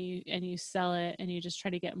modules and then you sell it and you just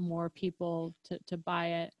try to get more people to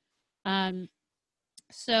buy it.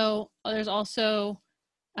 So there's also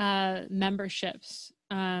memberships.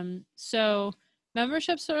 So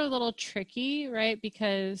memberships are a little tricky, right?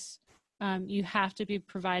 Because you have to be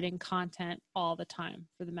providing content all the time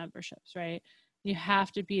for the memberships, right? You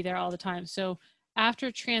have to be there all the time. So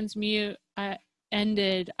after Transmute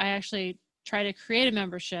ended, I actually tried to create a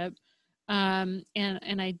membership. And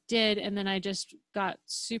I did, and then I just got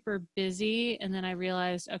super busy. And then I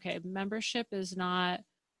realized, okay, membership is not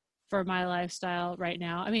for my lifestyle right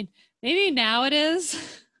now. I mean, maybe now it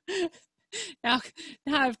is. now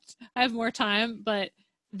I have more time, but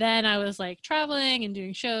then I was like traveling and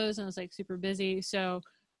doing shows and I was like super busy. So,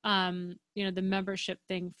 you know, the membership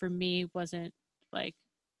thing for me wasn't like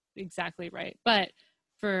exactly right. But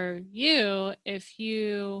for you, if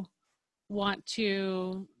you want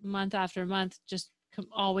to month after month just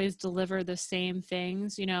always deliver the same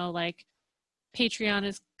things, you know, like Patreon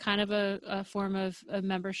is kind of a form of a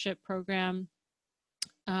membership program.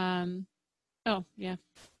 Oh yeah,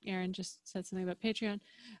 Aaron just said something about Patreon.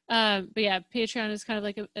 But yeah, Patreon is kind of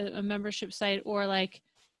like a membership site, or like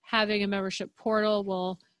having a membership portal.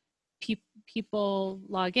 Well, people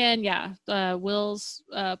log in. Yeah, Will's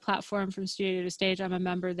platform from Studio to Stage, I'm a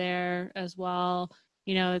member there as well.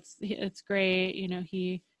 You know, it's great. You know,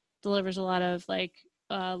 he delivers a lot of like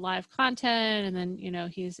live content, and then, you know,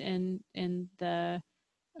 he's in the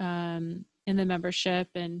membership,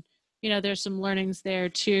 and, you know, there's some learnings there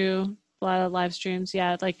too. A lot of live streams.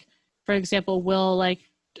 Yeah, like for example, Will like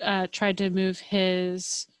tried to move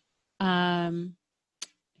his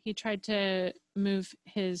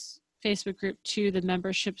Facebook group to the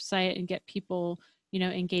membership site and get people, you know,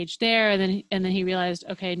 engaged there. And then he realized,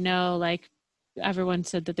 okay, no, like everyone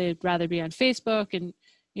said that they'd rather be on Facebook and,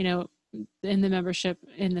 you know, in the membership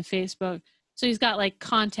in the Facebook. So he's got like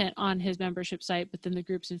content on his membership site, but then the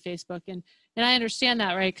groups in Facebook. And I understand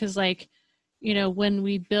that, right? Because like, you know, when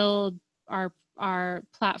we build our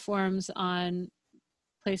platforms on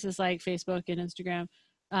places like Facebook and Instagram,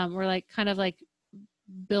 we're like kind of like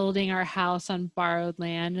building our house on borrowed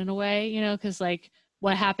land in a way, you know, because like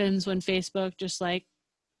what happens when Facebook just like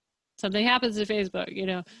something happens to Facebook, you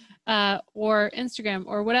know, or Instagram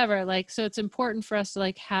or whatever, like, so it's important for us to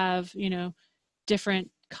like have, you know, different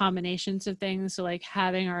combinations of things. So like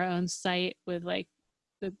having our own site with like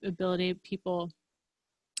the ability of people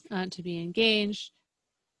to be engaged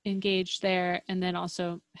there, and then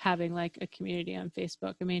also having like a community on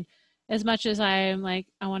Facebook. I mean, as much as I am like,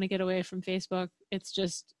 I want to get away from Facebook, it's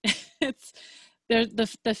just it's there, the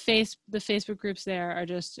Facebook groups there are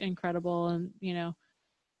just incredible. And, you know,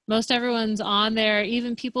 most everyone's on there.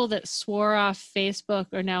 Even people that swore off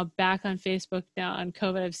Facebook are now back on Facebook now on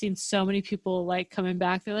COVID. I've seen so many people like coming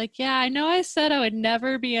back. They're like, yeah, I know I said I would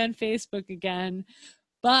never be on Facebook again,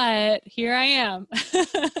 but here I am.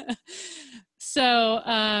 So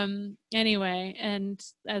anyway, and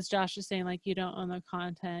as Josh was saying, like, you don't own the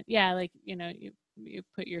content. Yeah, like, you know, you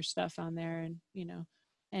put your stuff on there, and, you know,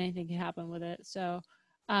 anything can happen with it. So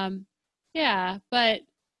yeah, but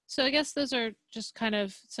so I guess those are just kind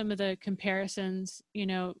of some of the comparisons, you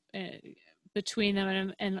know, between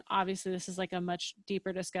them. And obviously this is like a much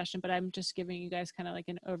deeper discussion, but I'm just giving you guys kind of like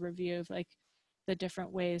an overview of like the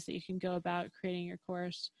different ways that you can go about creating your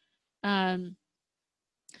course.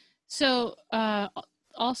 So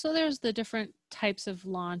also there's the different types of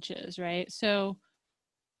launches, right? So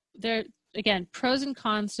there, again, pros and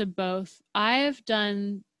cons to both. I've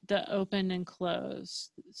done the open and close.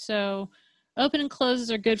 So open and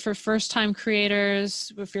closes are good for first-time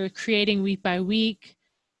creators, if you're creating week by week.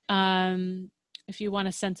 If you want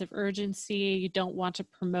a sense of urgency, you don't want to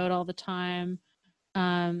promote all the time.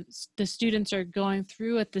 The students are going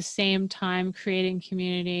through at the same time creating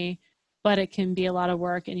community, but it can be a lot of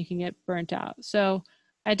work and you can get burnt out. So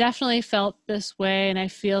I definitely felt this way, and I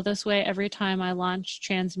feel this way every time I launch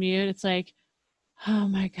Transmute. It's like, oh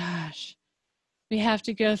my gosh, we have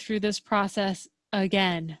to go through this process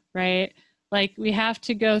again, right? Like, we have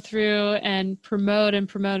to go through and promote and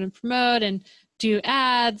promote and promote and do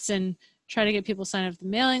ads and try to get people signed up to the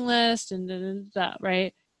mailing list and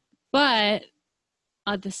right? But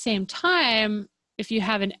at the same time, if you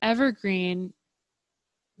have an evergreen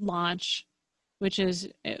launch, which is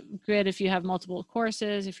good if you have multiple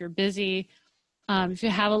courses, if you're busy, if you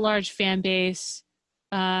have a large fan base,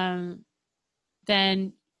 then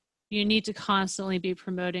you need to constantly be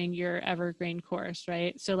promoting your evergreen course,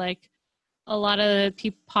 right? So like a lot of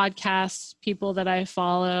the podcasts, people that I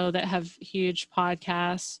follow that have huge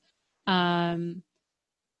podcasts,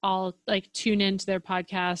 I'll like tune into their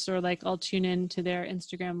podcast, or like I'll tune into their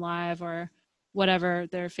Instagram live or whatever,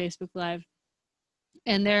 their Facebook live.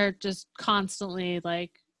 And they're just constantly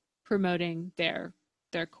like promoting their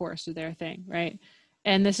course or their thing, right?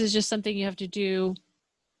 And this is just something you have to do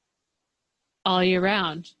all year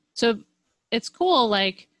round. So it's cool,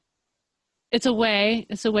 like it's a way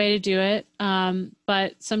to do it.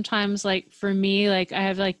 But sometimes, like for me, like I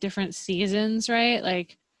have like different seasons, right?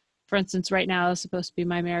 Like for instance, right now is supposed to be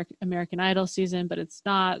my American Idol season, but it's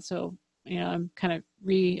not. So, you know, I'm kind of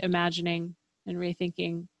reimagining and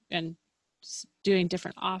rethinking and doing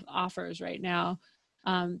different offers right now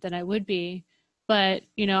than I would be. But,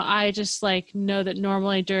 you know, I just like know that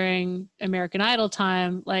normally during American Idol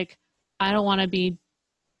time, like I don't want to be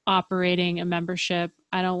operating a membership.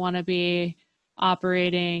 I don't want to be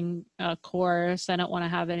operating a course. I don't want to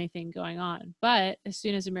have anything going on. But as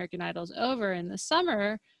soon as American Idol's over and the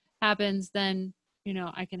summer happens, then, you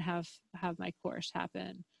know, I can have my course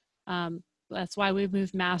happen. That's why we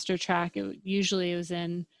moved Master Track. Usually it was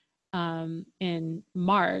in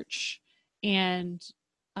March. And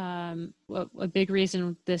a big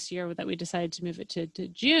reason this year that we decided to move it to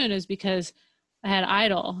June is because I had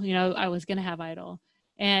Idol. You know, I was going to have Idol.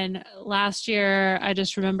 And last year, I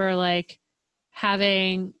just remember like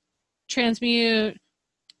having Transmute,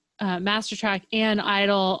 Master Track, and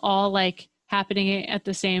Idol all like happening at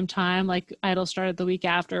the same time. Like Idol started the week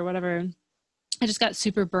after or whatever. I just got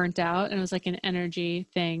super burnt out, and it was like an energy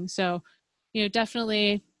thing. So, you know,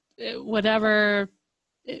 definitely whatever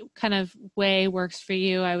kind of way works for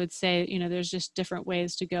you, I would say, you know, there's just different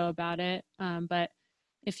ways to go about it. But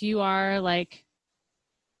if you are like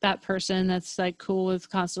that person that's like cool with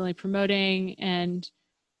constantly promoting,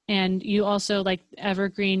 and you also like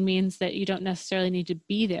evergreen means that you don't necessarily need to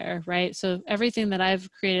be there, right? So everything that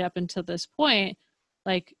I've created up until this point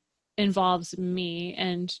like involves me,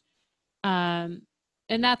 and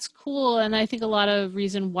that's cool. And I think a lot of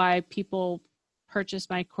reason why people purchase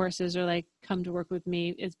my courses or like come to work with me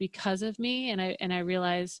is because of me. And I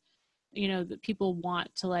realize, you know, that people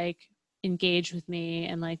want to like engage with me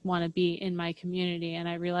and like want to be in my community. And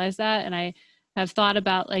I realize that, and I have thought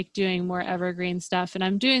about like doing more evergreen stuff, and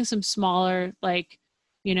I'm doing some smaller, like,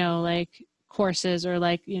 you know, like courses or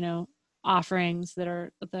like, you know, offerings that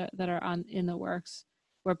are on in the works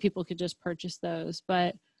where people could just purchase those.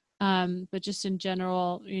 But just in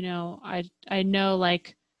general, you know, I know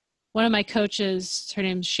like one of my coaches, her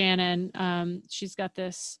name's Shannon. She's got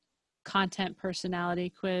this content personality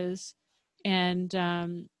quiz,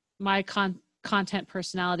 and my content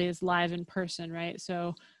personality is live in person, right?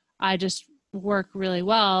 So I just work really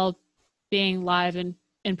well being live in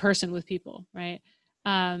person with people, right?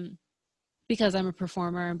 Because I'm a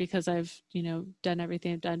performer, and because I've, you know, done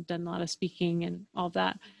everything. I've done a lot of speaking and all of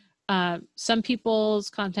that. Some people's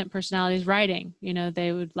content personality is writing. You know,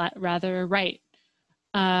 they would rather write.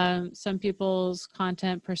 Some people's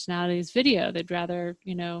content personality is video. They'd rather,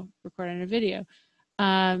 record on a video.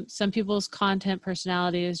 Some people's content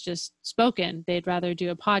personality is just spoken. They'd rather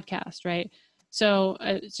do a podcast, right? So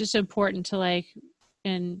it's just important to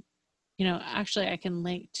actually I can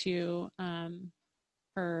link to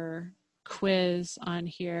her quiz on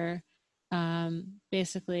here.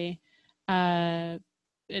 Basically,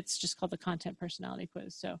 it's just called the content personality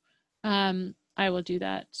quiz. So I will do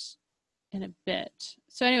that in a bit.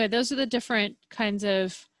 So anyway, those are the different kinds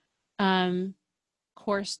of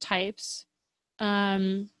course types.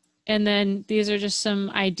 And then these are just some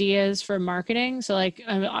ideas for marketing. So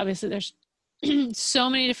obviously there's so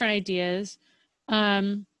many different ideas.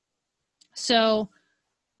 So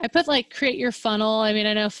I put create your funnel. I mean,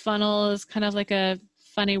 I know funnel is kind of like a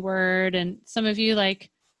funny word, and some of you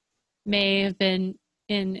may have been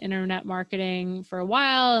in internet marketing for a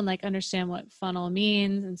while and understand what funnel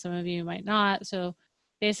means, and some of you might not. So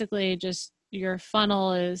basically just your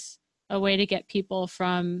funnel is a way to get people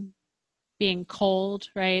from being cold,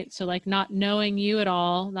 right? So not knowing you at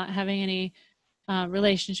all, not having any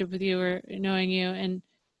relationship with you or knowing you, and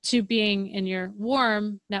to being in your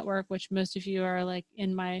warm network, which most of you are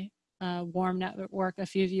in my warm network. A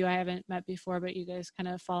few of you I haven't met before, but you guys kind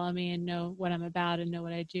of follow me and know what I'm about and know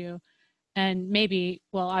what I do. And maybe,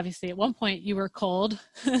 well, obviously at one point you were cold,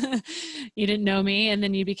 you didn't know me, and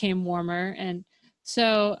then you became warmer. And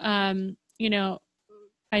so,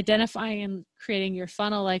 identifying and creating your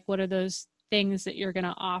funnel, what are those things that you're going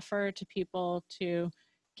to offer to people to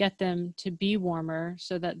get them to be warmer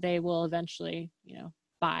so that they will eventually,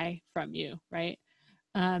 buy from you, right?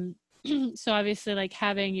 So obviously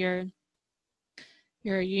having your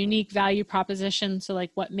unique value proposition. So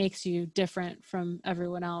what makes you different from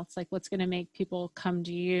everyone else? What's going to make people come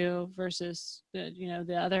to you versus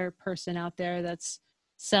the other person out there that's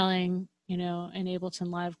selling, an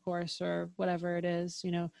Ableton Live course or whatever it is,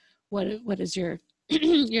 what is your,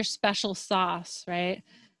 your special sauce, right?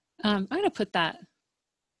 I'm going to put that.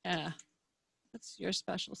 Yeah. What's your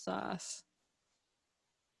special sauce?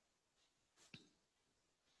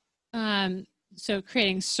 So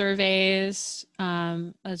creating surveys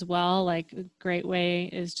as well, a great way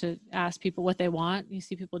is to ask people what they want. You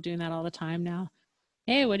see people doing that all the time now.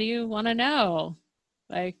 Hey, what do you want to know?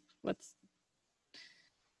 That's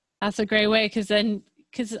a great way, because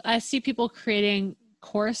I see people creating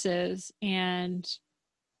courses and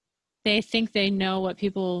they think they know what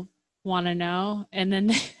people want to know, and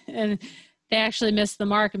then and they actually miss the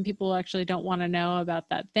mark, and people actually don't want to know about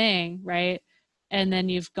that thing, right? And then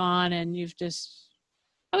you've gone and you've just,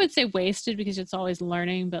 I would say wasted, because it's always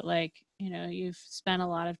learning, but you've spent a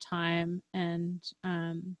lot of time, and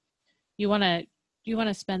you want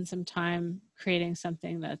to spend some time creating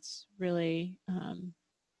something that's really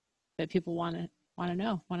that people want to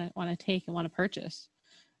know, want to take and want to purchase.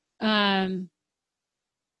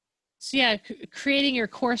 So yeah, creating your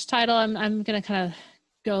course title. I'm going to kind of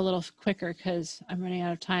go a little quicker because I'm running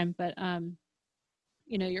out of time, but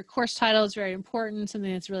your course title is very important,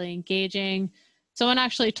 something that's really engaging. Someone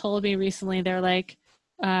actually told me recently, they're like,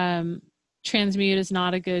 Transmute is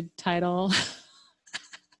not a good title,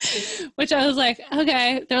 which I was like,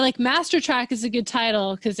 okay. They're like, Master Track is a good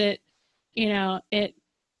title because it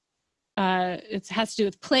has to do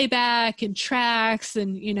with playback and tracks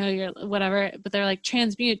and, your whatever, but they're like,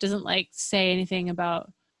 Transmute doesn't say anything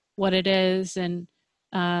about what it is. And,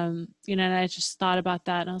 and I just thought about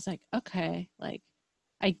that, and I was like, okay,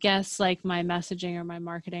 I guess my messaging or my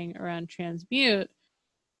marketing around Transmute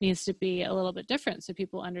needs to be a little bit different so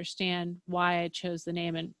people understand why I chose the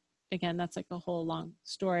name. And again, that's a whole long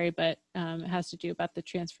story, but it has to do about the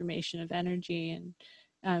transformation of energy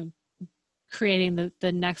and creating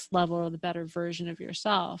the next level or the better version of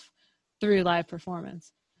yourself through live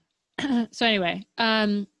performance. So anyway,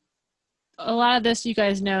 a lot of this, you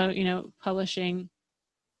guys know, publishing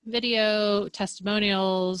video,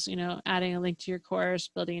 testimonials, adding a link to your course,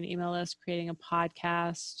 building an email list, creating a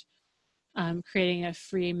podcast, creating a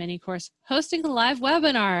free mini course, hosting a live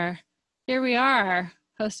webinar. Here we are,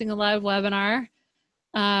 hosting a live webinar.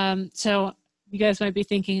 So you guys might be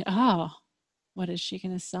thinking, oh, what is she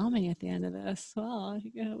going to sell me at the end of this? Well,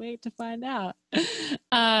 you're going to wait to find out.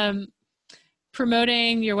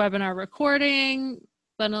 Promoting your webinar recording,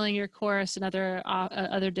 bundling your course, and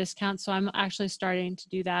other discounts. So I'm actually starting to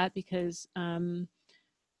do that because I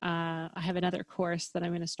have another course that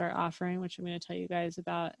I'm going to start offering, which I'm going to tell you guys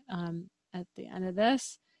about at the end of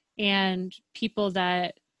this. And people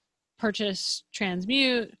that purchase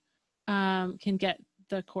Transmute can get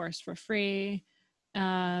the course for free.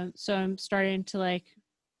 So I'm starting to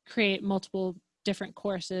create multiple different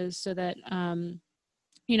courses so that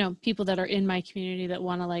people that are in my community that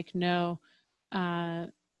want to like know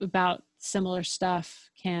about similar stuff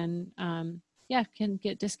can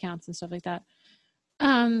get discounts and stuff like that.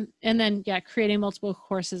 And then, creating multiple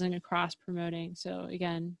courses and cross promoting. So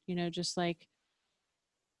again, just like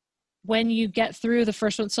when you get through the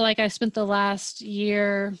first one, so like I spent the last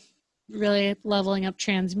year really leveling up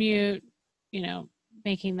Transmute,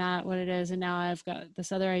 making that what it is. And now I've got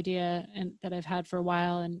this other idea and that I've had for a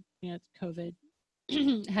while, and, COVID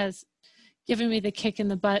has given me the kick in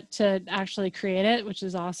the butt to actually create it, which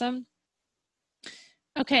is awesome.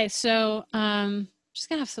 Okay. So, just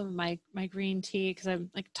gonna have some of my green tea because I'm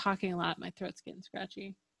like talking a lot. My throat's getting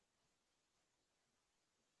scratchy.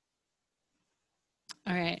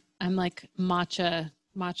 All right, I'm like matcha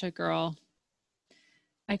girl.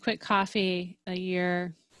 I quit coffee a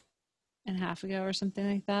year and a half ago or something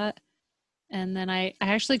like that, and then I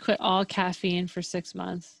actually quit all caffeine for 6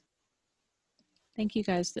 months. Thank you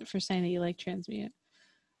guys for saying that you like Transmute.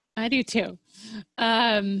 I do too.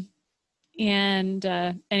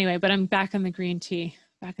 Anyway, but I'm back on the green tea,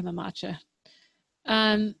 back in the matcha.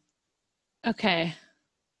 Okay.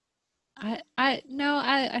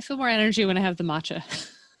 I feel more energy when I have the matcha.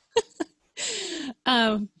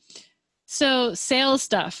 So sales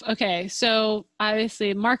stuff. Okay. So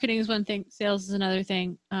obviously marketing is one thing. Sales is another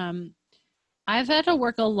thing. I've had to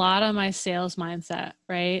work a lot on my sales mindset,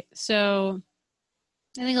 right? So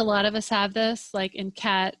I think a lot of us have this, like in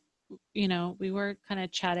Cat, we were kind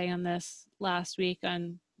of chatting on this last week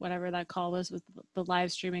on whatever that call was with the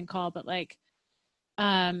live streaming call, but like,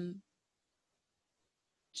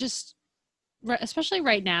 just especially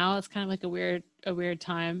right now, it's kind of like a weird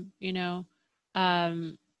time,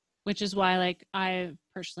 which is why like I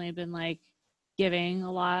personally have been like giving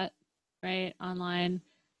a lot, right, online,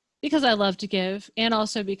 because I love to give, and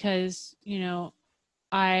also because,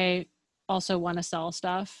 I also want to sell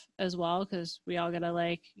stuff as well, because we all gotta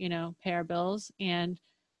like, pay our bills. And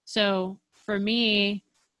so for me,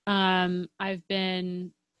 I've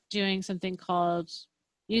been using something called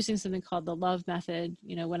the love method,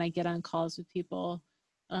 when I get on calls with people,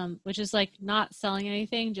 which is like not selling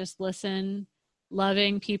anything, just listen,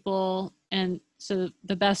 loving people. And so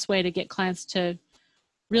the best way to get clients to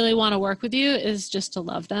really want to work with you is just to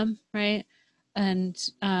love them, right? And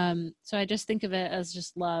so I just think of it as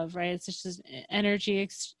just love, right? It's just an energy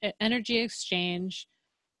exchange.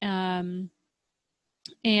 And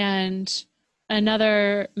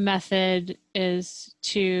another method is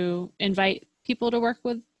to invite people to work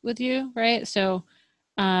with you, right? So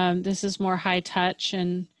this is more high touch,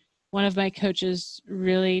 and one of my coaches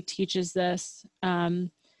really teaches this. And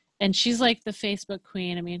she's like the Facebook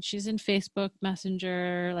queen. I mean, she's in Facebook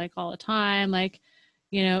Messenger like all the time, like,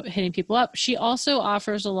 hitting people up. She also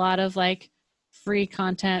offers a lot of like free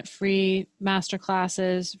content, free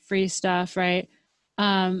masterclasses, free stuff, right?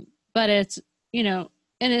 But it's,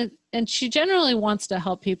 and she generally wants to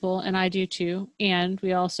help people, and I do too. And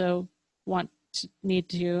we also need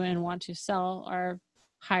to sell our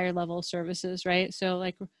higher level services, right? So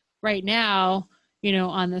like right now,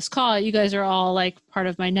 on this call, you guys are all like part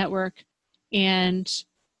of my network, and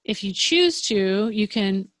if you choose to, you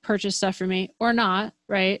can purchase stuff from me or not,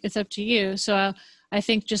 right? It's up to you. So I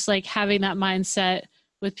think just like having that mindset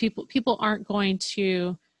with people aren't going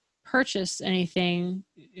to purchase anything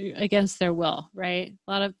against their will, right?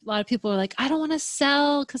 A lot of people are like, I don't want to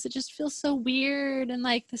sell because it just feels so weird and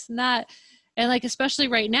like this and that. And like, especially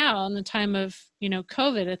right now in the time of,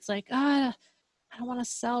 COVID, it's like, I don't want to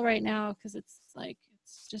sell right now because it's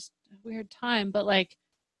just a weird time. But like,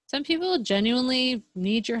 some people genuinely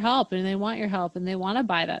need your help and they want your help and they want to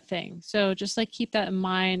buy that thing. So just like keep that in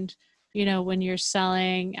mind, when you're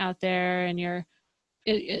selling out there, and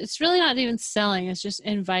it's really not even selling. It's just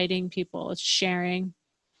inviting people. It's sharing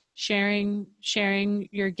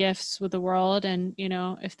your gifts with the world. And,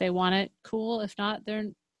 if they want it, cool. If not,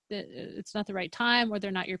 it's not the right time, or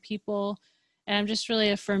they're not your people. And I'm just really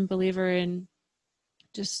a firm believer in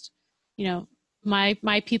just,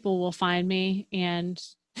 my people will find me, and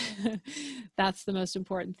that's the most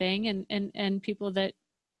important thing. And people that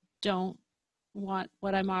don't want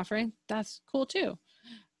what I'm offering, that's cool too.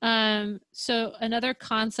 So another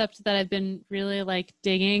concept that I've been really like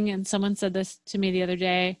digging, and someone said this to me the other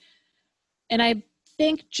day, and I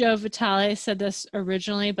think Joe Vitale said this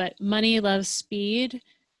originally, but money loves speed.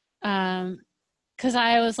 Cause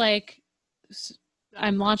I was like,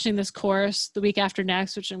 I'm launching this course the week after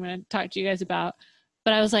next, which I'm going to talk to you guys about,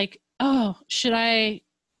 but I was like, oh, should I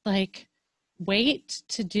like wait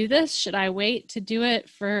to do this? Should I wait to do it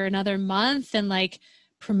for another month and like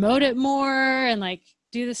promote it more and like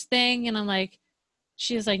do this thing? And I'm like,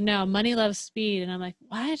 she's like, no, money loves speed. And I'm like,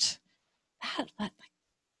 what?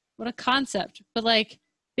 What a concept. But like,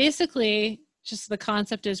 basically, just the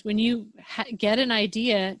concept is when you get an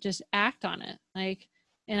idea, just act on it. Like,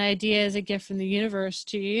 an idea is a gift from the universe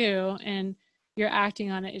to you, and you're acting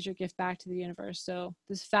on it is your gift back to the universe. So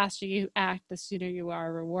the faster you act, the sooner you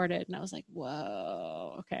are rewarded. And I was like,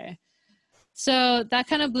 whoa, okay. So that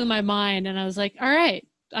kind of blew my mind, and I was like, all right,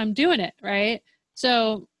 I'm doing it, right?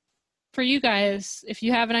 So for you guys, if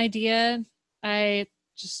you have an idea, I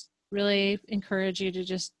just really encourage you to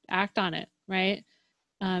just act on it, right?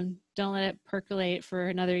 Don't let it percolate for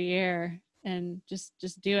another year, and just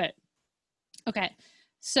do it. Okay,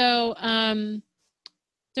 so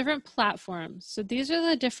different platforms. So these are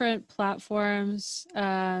the different platforms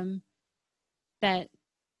that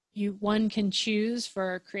one can choose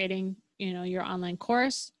for creating, your online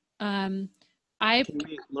course. Laura,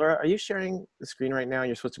 are you sharing the screen right now?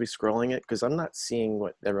 You're supposed to be scrolling it because I'm not seeing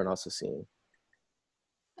what everyone else is seeing.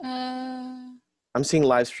 I'm seeing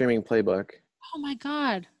live streaming playbook. Oh my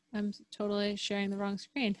God, I'm totally sharing the wrong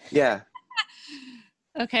screen. Yeah.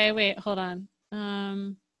 Okay, wait, hold on.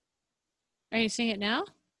 Are you seeing it now?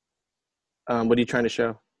 What are you trying to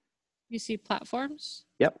show? You see platforms?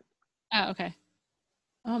 Yep. Oh, okay.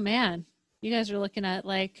 Oh man, you guys are looking at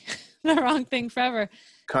like the wrong thing forever.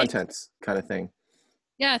 Contents kind of thing.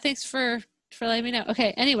 Yeah, thanks for letting me know.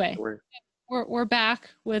 Okay, anyway, we're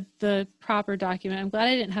back with the proper document. I'm glad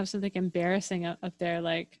I didn't have something embarrassing up there,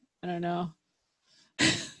 like, I don't know.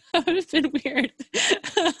 That would have been weird.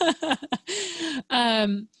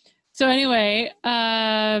 So anyway,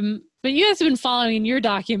 but you guys have been following your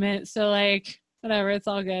document, so like, whatever, it's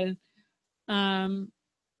all good.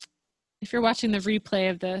 If you're watching the replay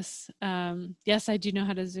of this, yes, I do know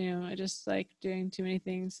how to Zoom. I just like doing too many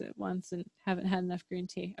things at once and haven't had enough green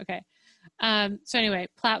tea. Okay. So anyway,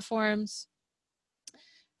 platforms.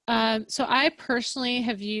 So I personally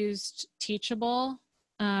have used Teachable.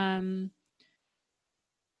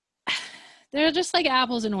 They're just like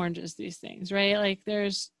apples and oranges, these things, right? Like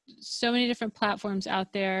there's so many different platforms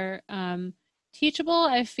out there. Teachable,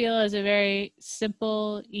 I feel, is a very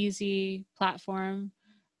simple, easy platform.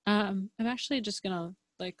 I'm actually just gonna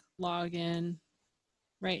like log in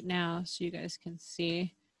right now so you guys can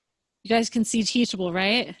see. You guys can see Teachable,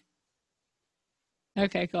 right?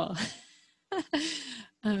 Okay, cool. Okay,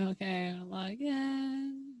 I'm gonna log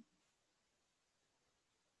in.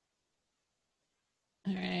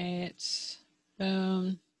 All right,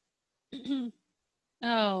 boom.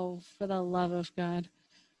 Oh, for the love of God.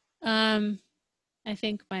 I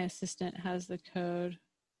think my assistant has the code.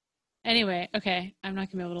 Anyway, okay, I'm not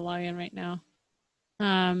gonna be able to log in right now.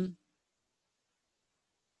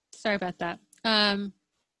 Sorry about that.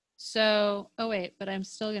 So, oh wait, but I'm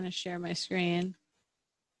still gonna share my screen,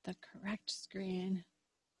 the correct screen,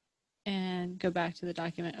 and go back to the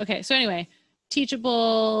document. Okay, so anyway,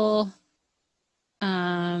 Teachable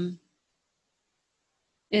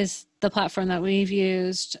is the platform that we've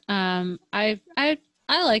used. I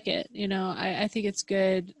like it. I think it's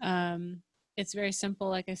good. It's very simple.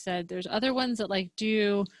 Like I said, there's other ones that like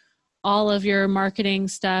do all of your marketing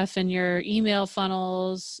stuff and your email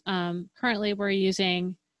funnels. Currently, we're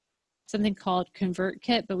using something called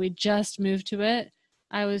ConvertKit, but we just moved to it.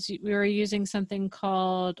 We were using something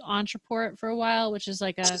called Entreport for a while, which is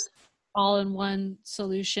like a all-in-one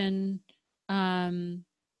solution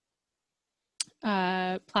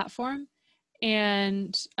platform,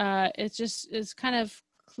 and it just is kind of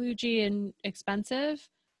kludgy and expensive,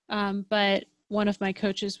 but one of my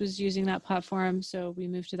coaches was using that platform, so we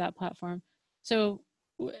moved to that platform. So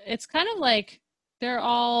it's kind of like they're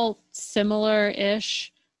all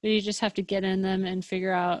similar-ish, but you just have to get in them and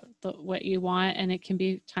figure out what you want, and it can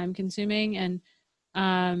be time consuming, and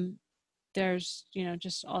there's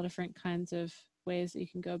just all different kinds of ways that you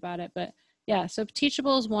can go about it. But yeah, so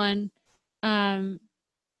Teachable is one.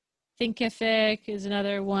 Thinkific is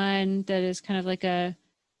another one that is kind of like a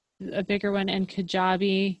bigger one, and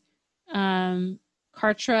Kajabi,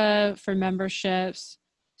 Kartra for memberships.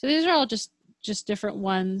 So these are all just different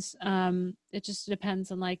ones. It just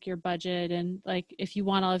depends on like your budget, and like if you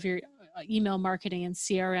want all of your email marketing and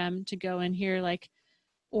CRM to go in here, like,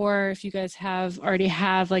 or if you guys already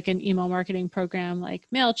have like an email marketing program like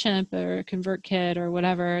MailChimp or ConvertKit or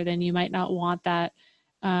whatever, then you might not want that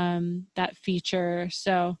feature.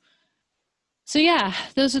 So yeah,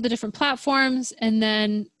 those are the different platforms. And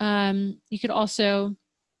then you could also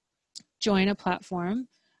join a platform.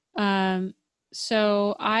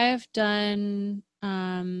 So I've done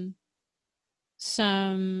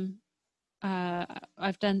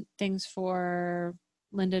I've done things for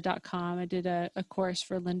lynda.com. I did a course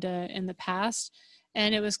for Lynda in the past,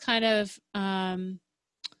 And it was kind of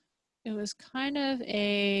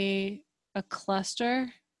a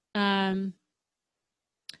cluster.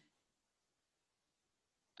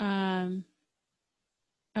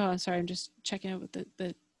 Oh, sorry, I'm just checking out with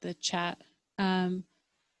the chat.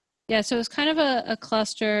 Yeah, so it was kind of a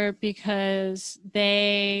cluster because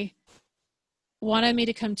they wanted me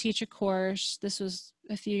to come teach a course. This was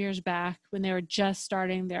a few years back when they were just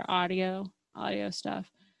starting their audio stuff.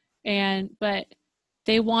 But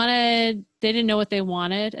they didn't know what they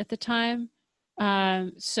wanted at the time.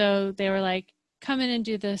 So they were like, come in and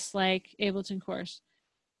do this like Ableton course.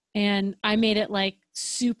 And I made it like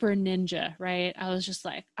super ninja, right? I was just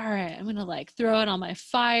like, all right, I'm gonna like throw in all my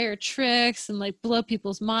fire tricks and like blow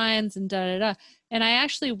people's minds and da da da. And I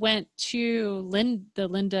actually went to the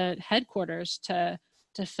Lynda headquarters to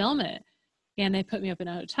film it. And they put me up in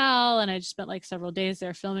a hotel, and I just spent like several days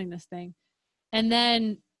there filming this thing. And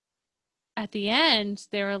then at the end,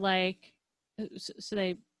 they were like, so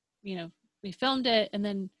they, we filmed it, and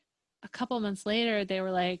then a couple months later, they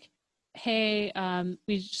were like, hey,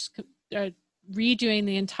 we just are redoing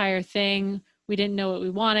the entire thing. We didn't know what we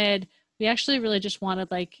wanted. We actually really just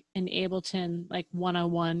wanted like an Ableton, like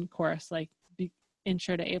 101 course, like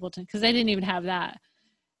intro to Ableton, because they didn't even have that.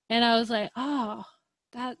 And I was like, oh,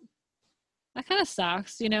 that kind of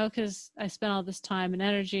sucks, because I spent all this time and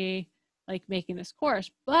energy like making this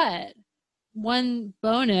course. But one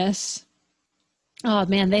bonus, oh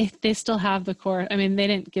man, they still have the course. I mean, they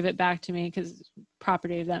didn't give it back to me because it's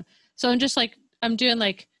property of them. So I'm just like, I'm doing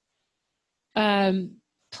like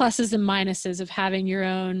pluses and minuses of having your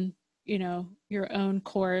own, your own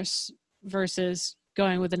course versus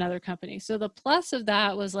going with another company. So the plus of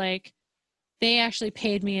that was like, they actually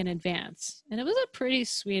paid me in advance, and it was a pretty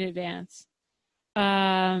sweet advance.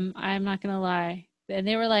 I'm not going to lie. And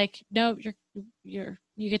they were like, no, you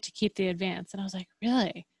get to keep the advance. And I was like,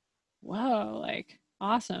 really? Whoa, like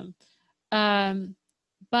awesome.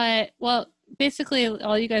 But well, basically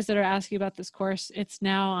all you guys that are asking about this course, it's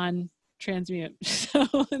now on Transmute.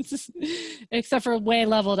 So except for way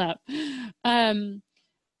leveled up.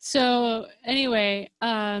 So anyway,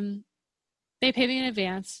 they paid me in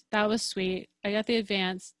advance. That was sweet. I got the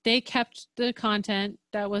advance. They kept the content.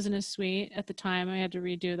 That wasn't as sweet at the time. I had to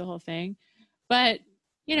redo the whole thing. But,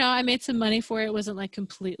 I made some money for it. It wasn't like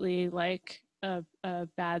completely like a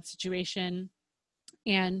bad situation.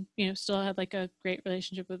 And, still had like a great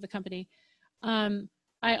relationship with the company.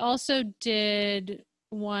 I also did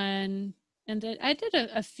one, and I did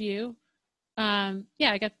a few. Yeah,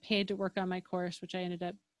 I got paid to work on my course, which I ended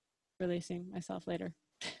up releasing myself later.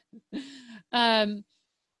 And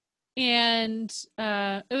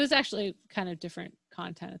it was actually kind of different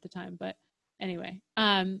content at the time, but anyway,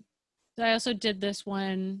 so I also did this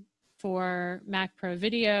one for Mac Pro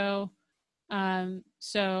Video.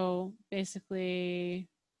 So basically,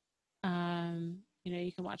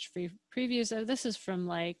 you can watch free previews of this. Is from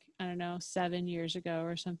like, I don't know, 7 years ago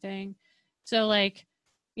or something. So like,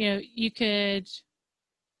 this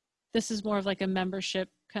is more of like a membership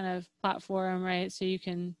kind of platform, right? So you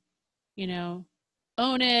can,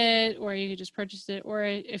 own it, or you could just purchase it, or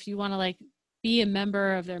if you want to like be a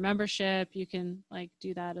member of their membership, you can like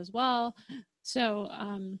do that as well. So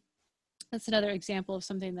that's another example of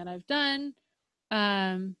something that I've done.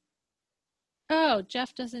 Oh,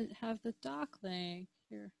 Jeff doesn't have the doc link.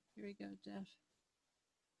 Here we go, Jeff.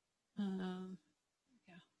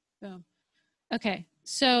 Yeah, boom. Okay,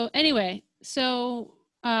 so anyway,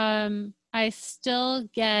 I still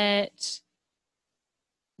get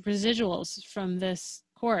residuals from this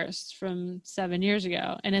course from 7 years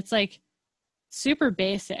ago, and it's like super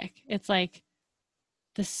basic. It's like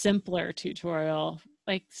the simpler tutorial,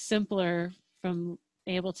 like simpler from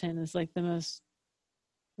Ableton is like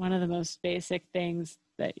one of the most basic things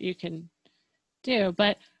that you can do,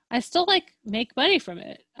 but I still like make money from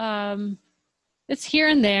it. It's here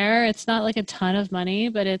and there. It's not like a ton of money,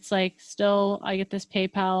 but it's like still, I get this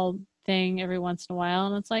PayPal thing every once in a while,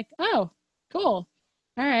 and it's like, oh, cool.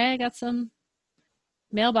 All right, I got some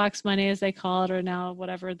mailbox money, as they call it, or now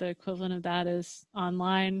whatever the equivalent of that is,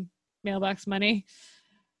 online mailbox money.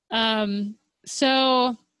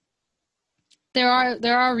 So there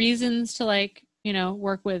are reasons to like,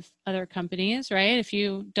 work with other companies, right? If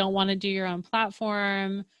you don't want to do your own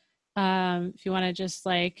platform, if you want to just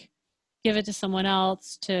like give it to someone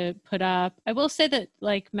else to put up. I will say that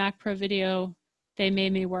like Mac Pro Video, they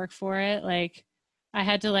made me work for it. Like I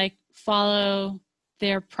had to like follow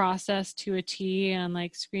their process to a T on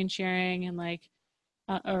like screen sharing and like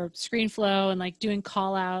or screen flow and like doing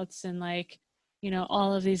call outs and like,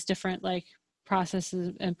 all of these different like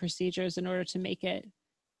processes and procedures in order to make it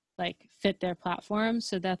like fit their platform.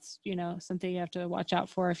 So that's, something you have to watch out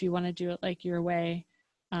for if you want to do it like your way.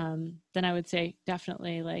 Then I would say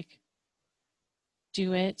definitely like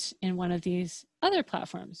do it in one of these other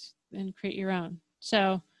platforms and create your own.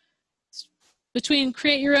 So between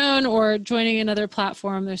create your own or joining another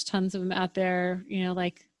platform, there's tons of them out there,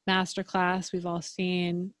 like Masterclass, we've all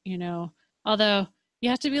seen, although you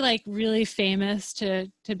have to be like really famous to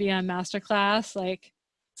be on Masterclass. Like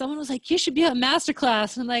someone was like, you should be on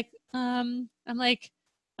Masterclass. And I'm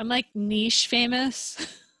like niche famous,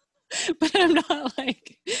 but I'm not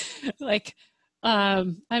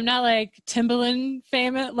I'm not like Timbaland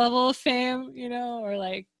famous level of fame, or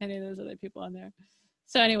like any of those other people on there.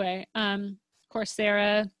 So anyway,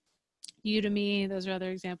 Coursera, Udemy, those are other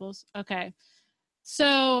examples. Okay.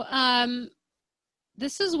 So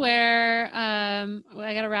this is where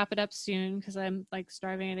I got to wrap it up soon because I'm like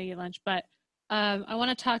starving to eat lunch. But I want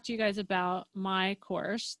to talk to you guys about my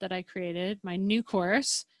course that I created, my new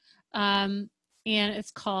course. And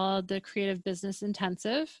it's called the Creative Business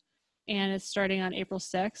Intensive. And it's starting on April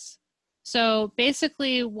 6th. So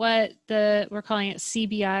basically what we're calling it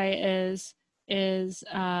CBI is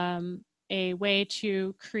a way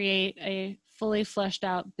to create a fully fleshed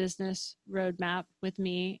out business roadmap with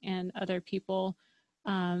me and other people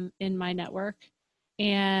in my network.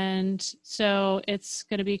 And so it's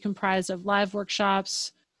going to be comprised of live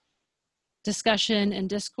workshops, discussion, and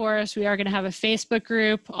discourse. We are going to have a Facebook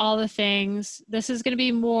group, all the things. This is going to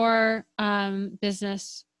be more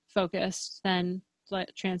business focused than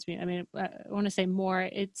Transmute. I mean, I want to say more.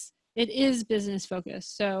 It is business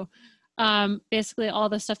focused. So basically all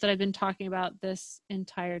the stuff that I've been talking about this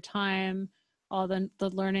entire time, all the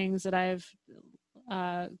learnings that I've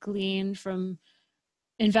gleaned from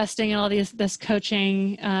investing in all this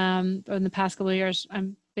coaching in the past couple of years,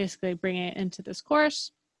 I'm basically bringing it into this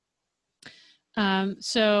course.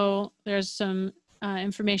 So there's some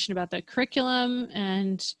information about the curriculum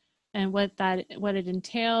and what it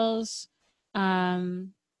entails.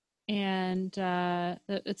 And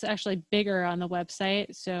it's actually bigger on the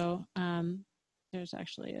website. So there's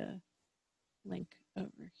actually a link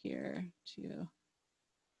over here to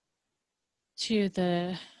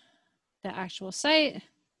the actual site.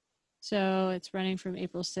 So it's running from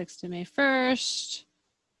April 6th to May 1st.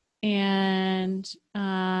 And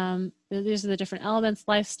these are the different elements: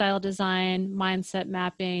 lifestyle design, mindset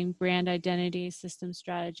mapping, brand identity, system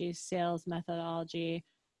strategy, sales methodology,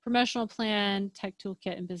 promotional plan, tech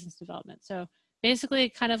toolkit, and business development. So basically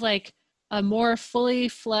kind of like a more fully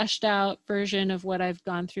fleshed out version of what I've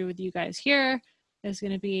gone through with you guys here is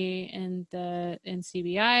going to be in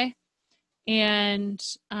CBI. And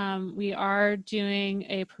we are doing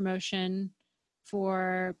a promotion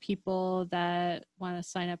for people that want to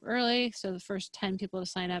sign up early. So the first 10 people to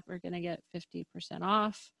sign up are going to get 50%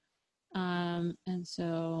 off. And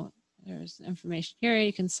so there's information here.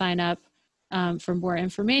 You can sign up for more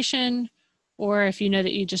information, or if you know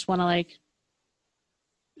that you just want to like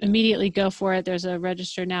immediately go for it, there's a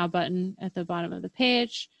register now button at the bottom of the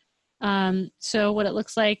page. So what it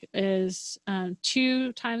looks like is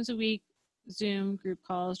 2 times a week Zoom group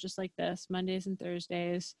calls just like this, Mondays and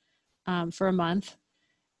Thursdays, for a month.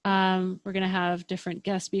 We're going to have different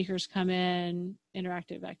guest speakers come in,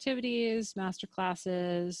 interactive activities, master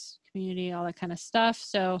classes, community, all that kind of stuff.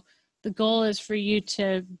 So the goal is for you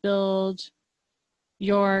to build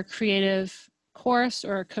your creative course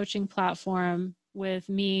or coaching platform with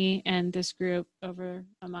me and this group over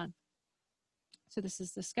a month. So this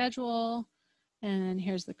is the schedule, and then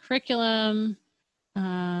here's the curriculum.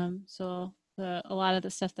 So a lot of the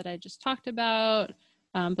stuff that I just talked about,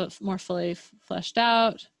 but more fully fleshed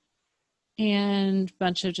out, and a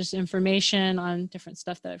bunch of just information on different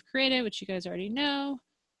stuff that I've created, which you guys already know.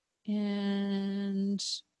 And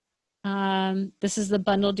this is the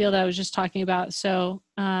bundle deal that I was just talking about. So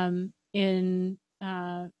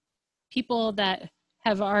people that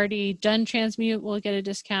have already done Transmute will get a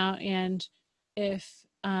discount, and if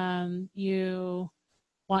you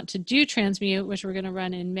want to do Transmute, which we're going to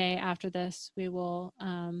run in May after this, we will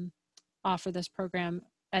offer this program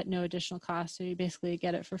at no additional cost. So you basically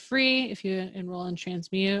get it for free if you enroll in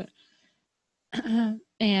Transmute.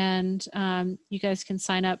 And you guys can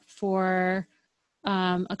sign up for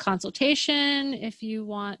a consultation if you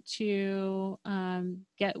want to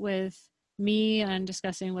get with me on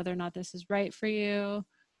discussing whether or not this is right for you.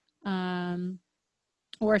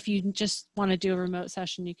 Or if you just want to do a remote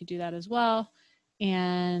session, you could do that as well.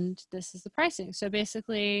 And this is the pricing. So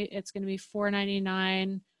basically it's going to be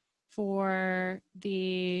 $4.99 for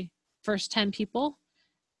the first 10 people.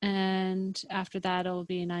 And after that, it'll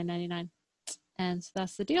be $9.99. And so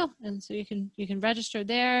that's the deal. And so you can register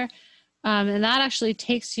there. And that actually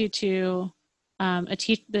takes you to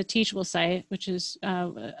the Teachable site, which is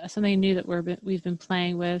something new that we've been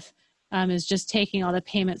playing with, is just taking all the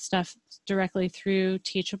payment stuff directly through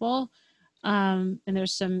Teachable. And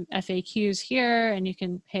there's some FAQs here, and you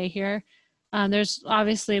can pay here. There's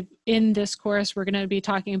obviously, in this course, we're going to be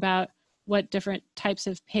talking about what different types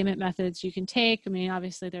of payment methods you can take. I mean,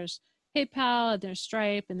 obviously there's PayPal, there's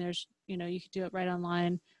Stripe, and there's, you can do it right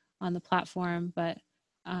online on the platform, but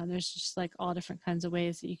there's just like all different kinds of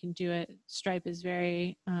ways that you can do it. Stripe is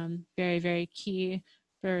very, very, very key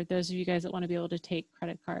for those of you guys that want to be able to take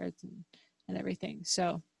credit cards and everything.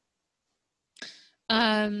 So,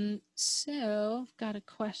 so I've got a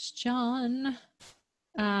question.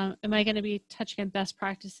 Am I going to be touching on best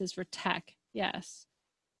practices for tech? Yes,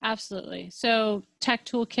 absolutely. So Tech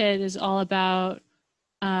Toolkit is all about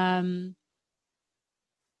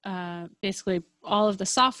basically all of the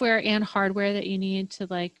software and hardware that you need to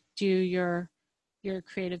like do your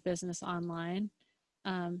creative business online.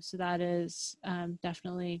 So that is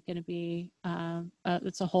definitely going to be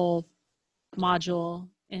it's a whole module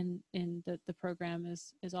in the program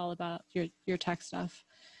is all about your tech stuff.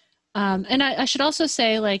 And I should also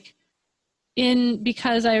say, like,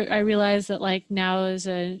 because I realize that like now is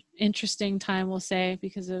an interesting time, we'll say,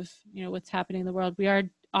 because of what's happening in the world, we are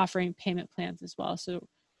offering payment plans as well. So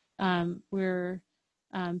we're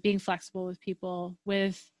being flexible with people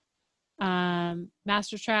with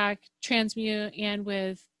MasterTrack, Transmute, and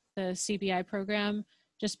with the CBI program,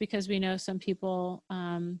 just because we know some people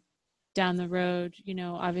down the road,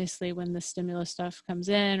 obviously when the stimulus stuff comes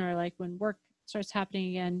in, or like when work starts happening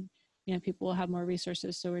again, people will have more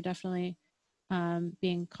resources. So we're definitely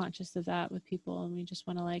being conscious of that with people. And we just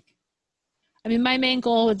want to my main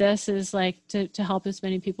goal with this is like to help as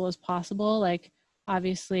many people as possible. Like,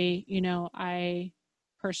 obviously, I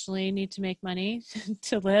personally need to make money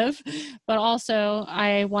to live, but also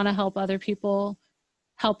I want to help other people,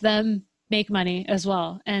 help them make money as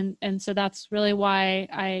well. And so that's really why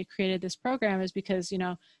I created this program, is because,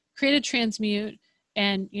 created Transmute,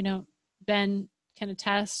 and, Ben can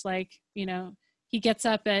attest, like, he gets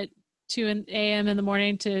up at 2 a.m. in the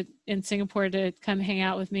morning in Singapore to come hang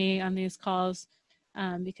out with me on these calls,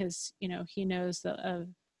 because, he knows the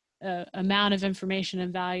amount of information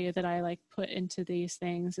and value that I like put into these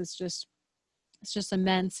things. It's just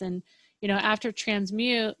immense. And, after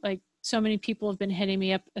Transmute, like, so many people have been hitting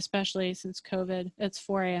me up, especially since COVID. It's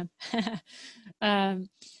 4 a.m.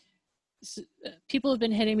 So people have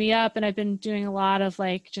been hitting me up, and I've been doing a lot of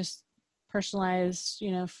like just personalized,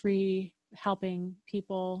 free helping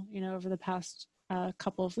people, over the past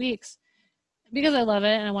couple of weeks, because I love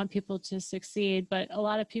it and I want people to succeed. But a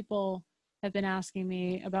lot of people have been asking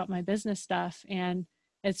me about my business stuff, and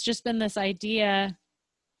it's just been this idea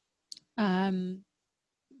that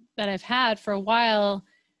I've had for a while,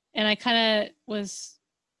 and I kind of was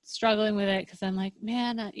struggling with it because I'm like,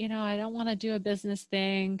 man, I don't want to do a business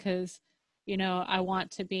thing because, I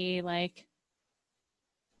want to be like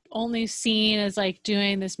only seen as like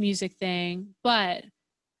doing this music thing. But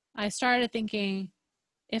I started thinking,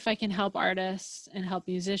 if I can help artists and help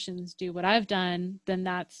musicians do what I've done, then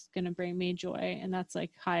that's going to bring me joy. And that's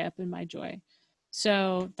like high up in my joy.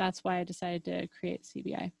 So that's why I decided to create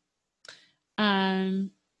CBI.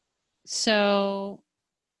 So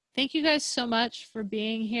thank you guys so much for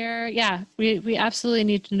being here. Yeah, we absolutely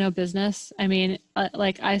need to know business. I mean,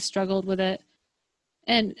 like, I struggled with it,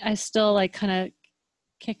 and I still like kind of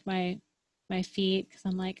kick my feet because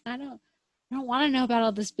I'm like, I don't want to know about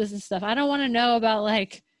all this business stuff. I don't want to know about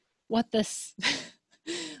like what this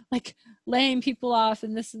like laying people off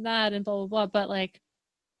and this and that and blah blah blah. But like,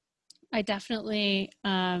 I definitely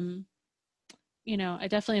I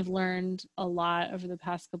definitely have learned a lot over the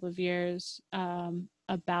past couple of years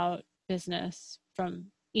about business, from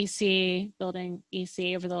building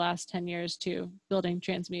EC over the last 10 years to building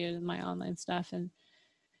Transmute and my online stuff. And,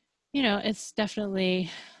 it's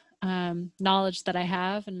definitely knowledge that I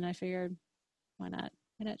have, and I figured why not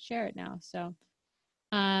share it now. So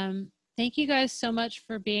thank you guys so much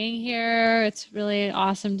for being here. It's really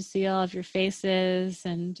awesome to see all of your faces,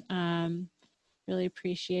 and really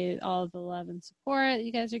appreciate all of the love and support that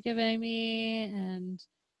you guys are giving me. And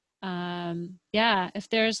yeah, if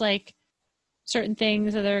there's like certain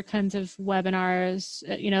things, other kinds of webinars,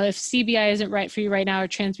 if CBI isn't right for you right now, or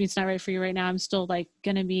Transmute's not right for you right now, I'm still like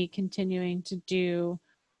going to be continuing to do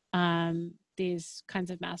these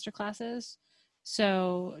kinds of masterclasses.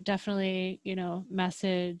 So definitely,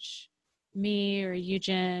 message me or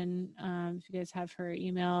Eugen, if you guys have her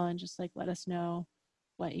email, and just like let us know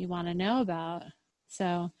what you want to know about.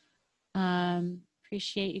 So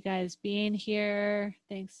Appreciate you guys being here.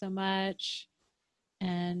 Thanks so much.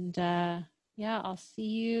 And yeah, I'll see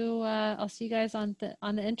you guys on the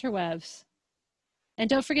interwebs. And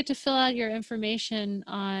don't forget to fill out your information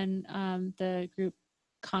on the group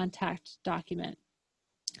contact document,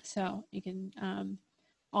 so you can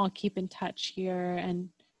all keep in touch here and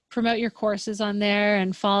promote your courses on there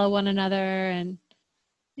and follow one another, and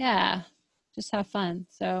yeah, just have fun.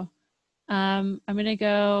 So I'm gonna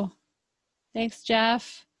go. Thanks,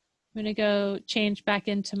 Jeff. I'm gonna go change back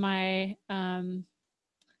into my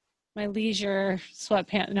my leisure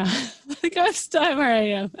sweatpants. No, the ghost time where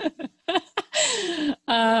I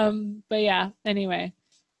am. But yeah, anyway,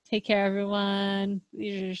 take care, everyone.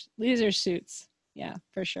 Leisure suits. Yeah,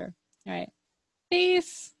 for sure. All right.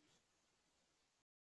 Peace.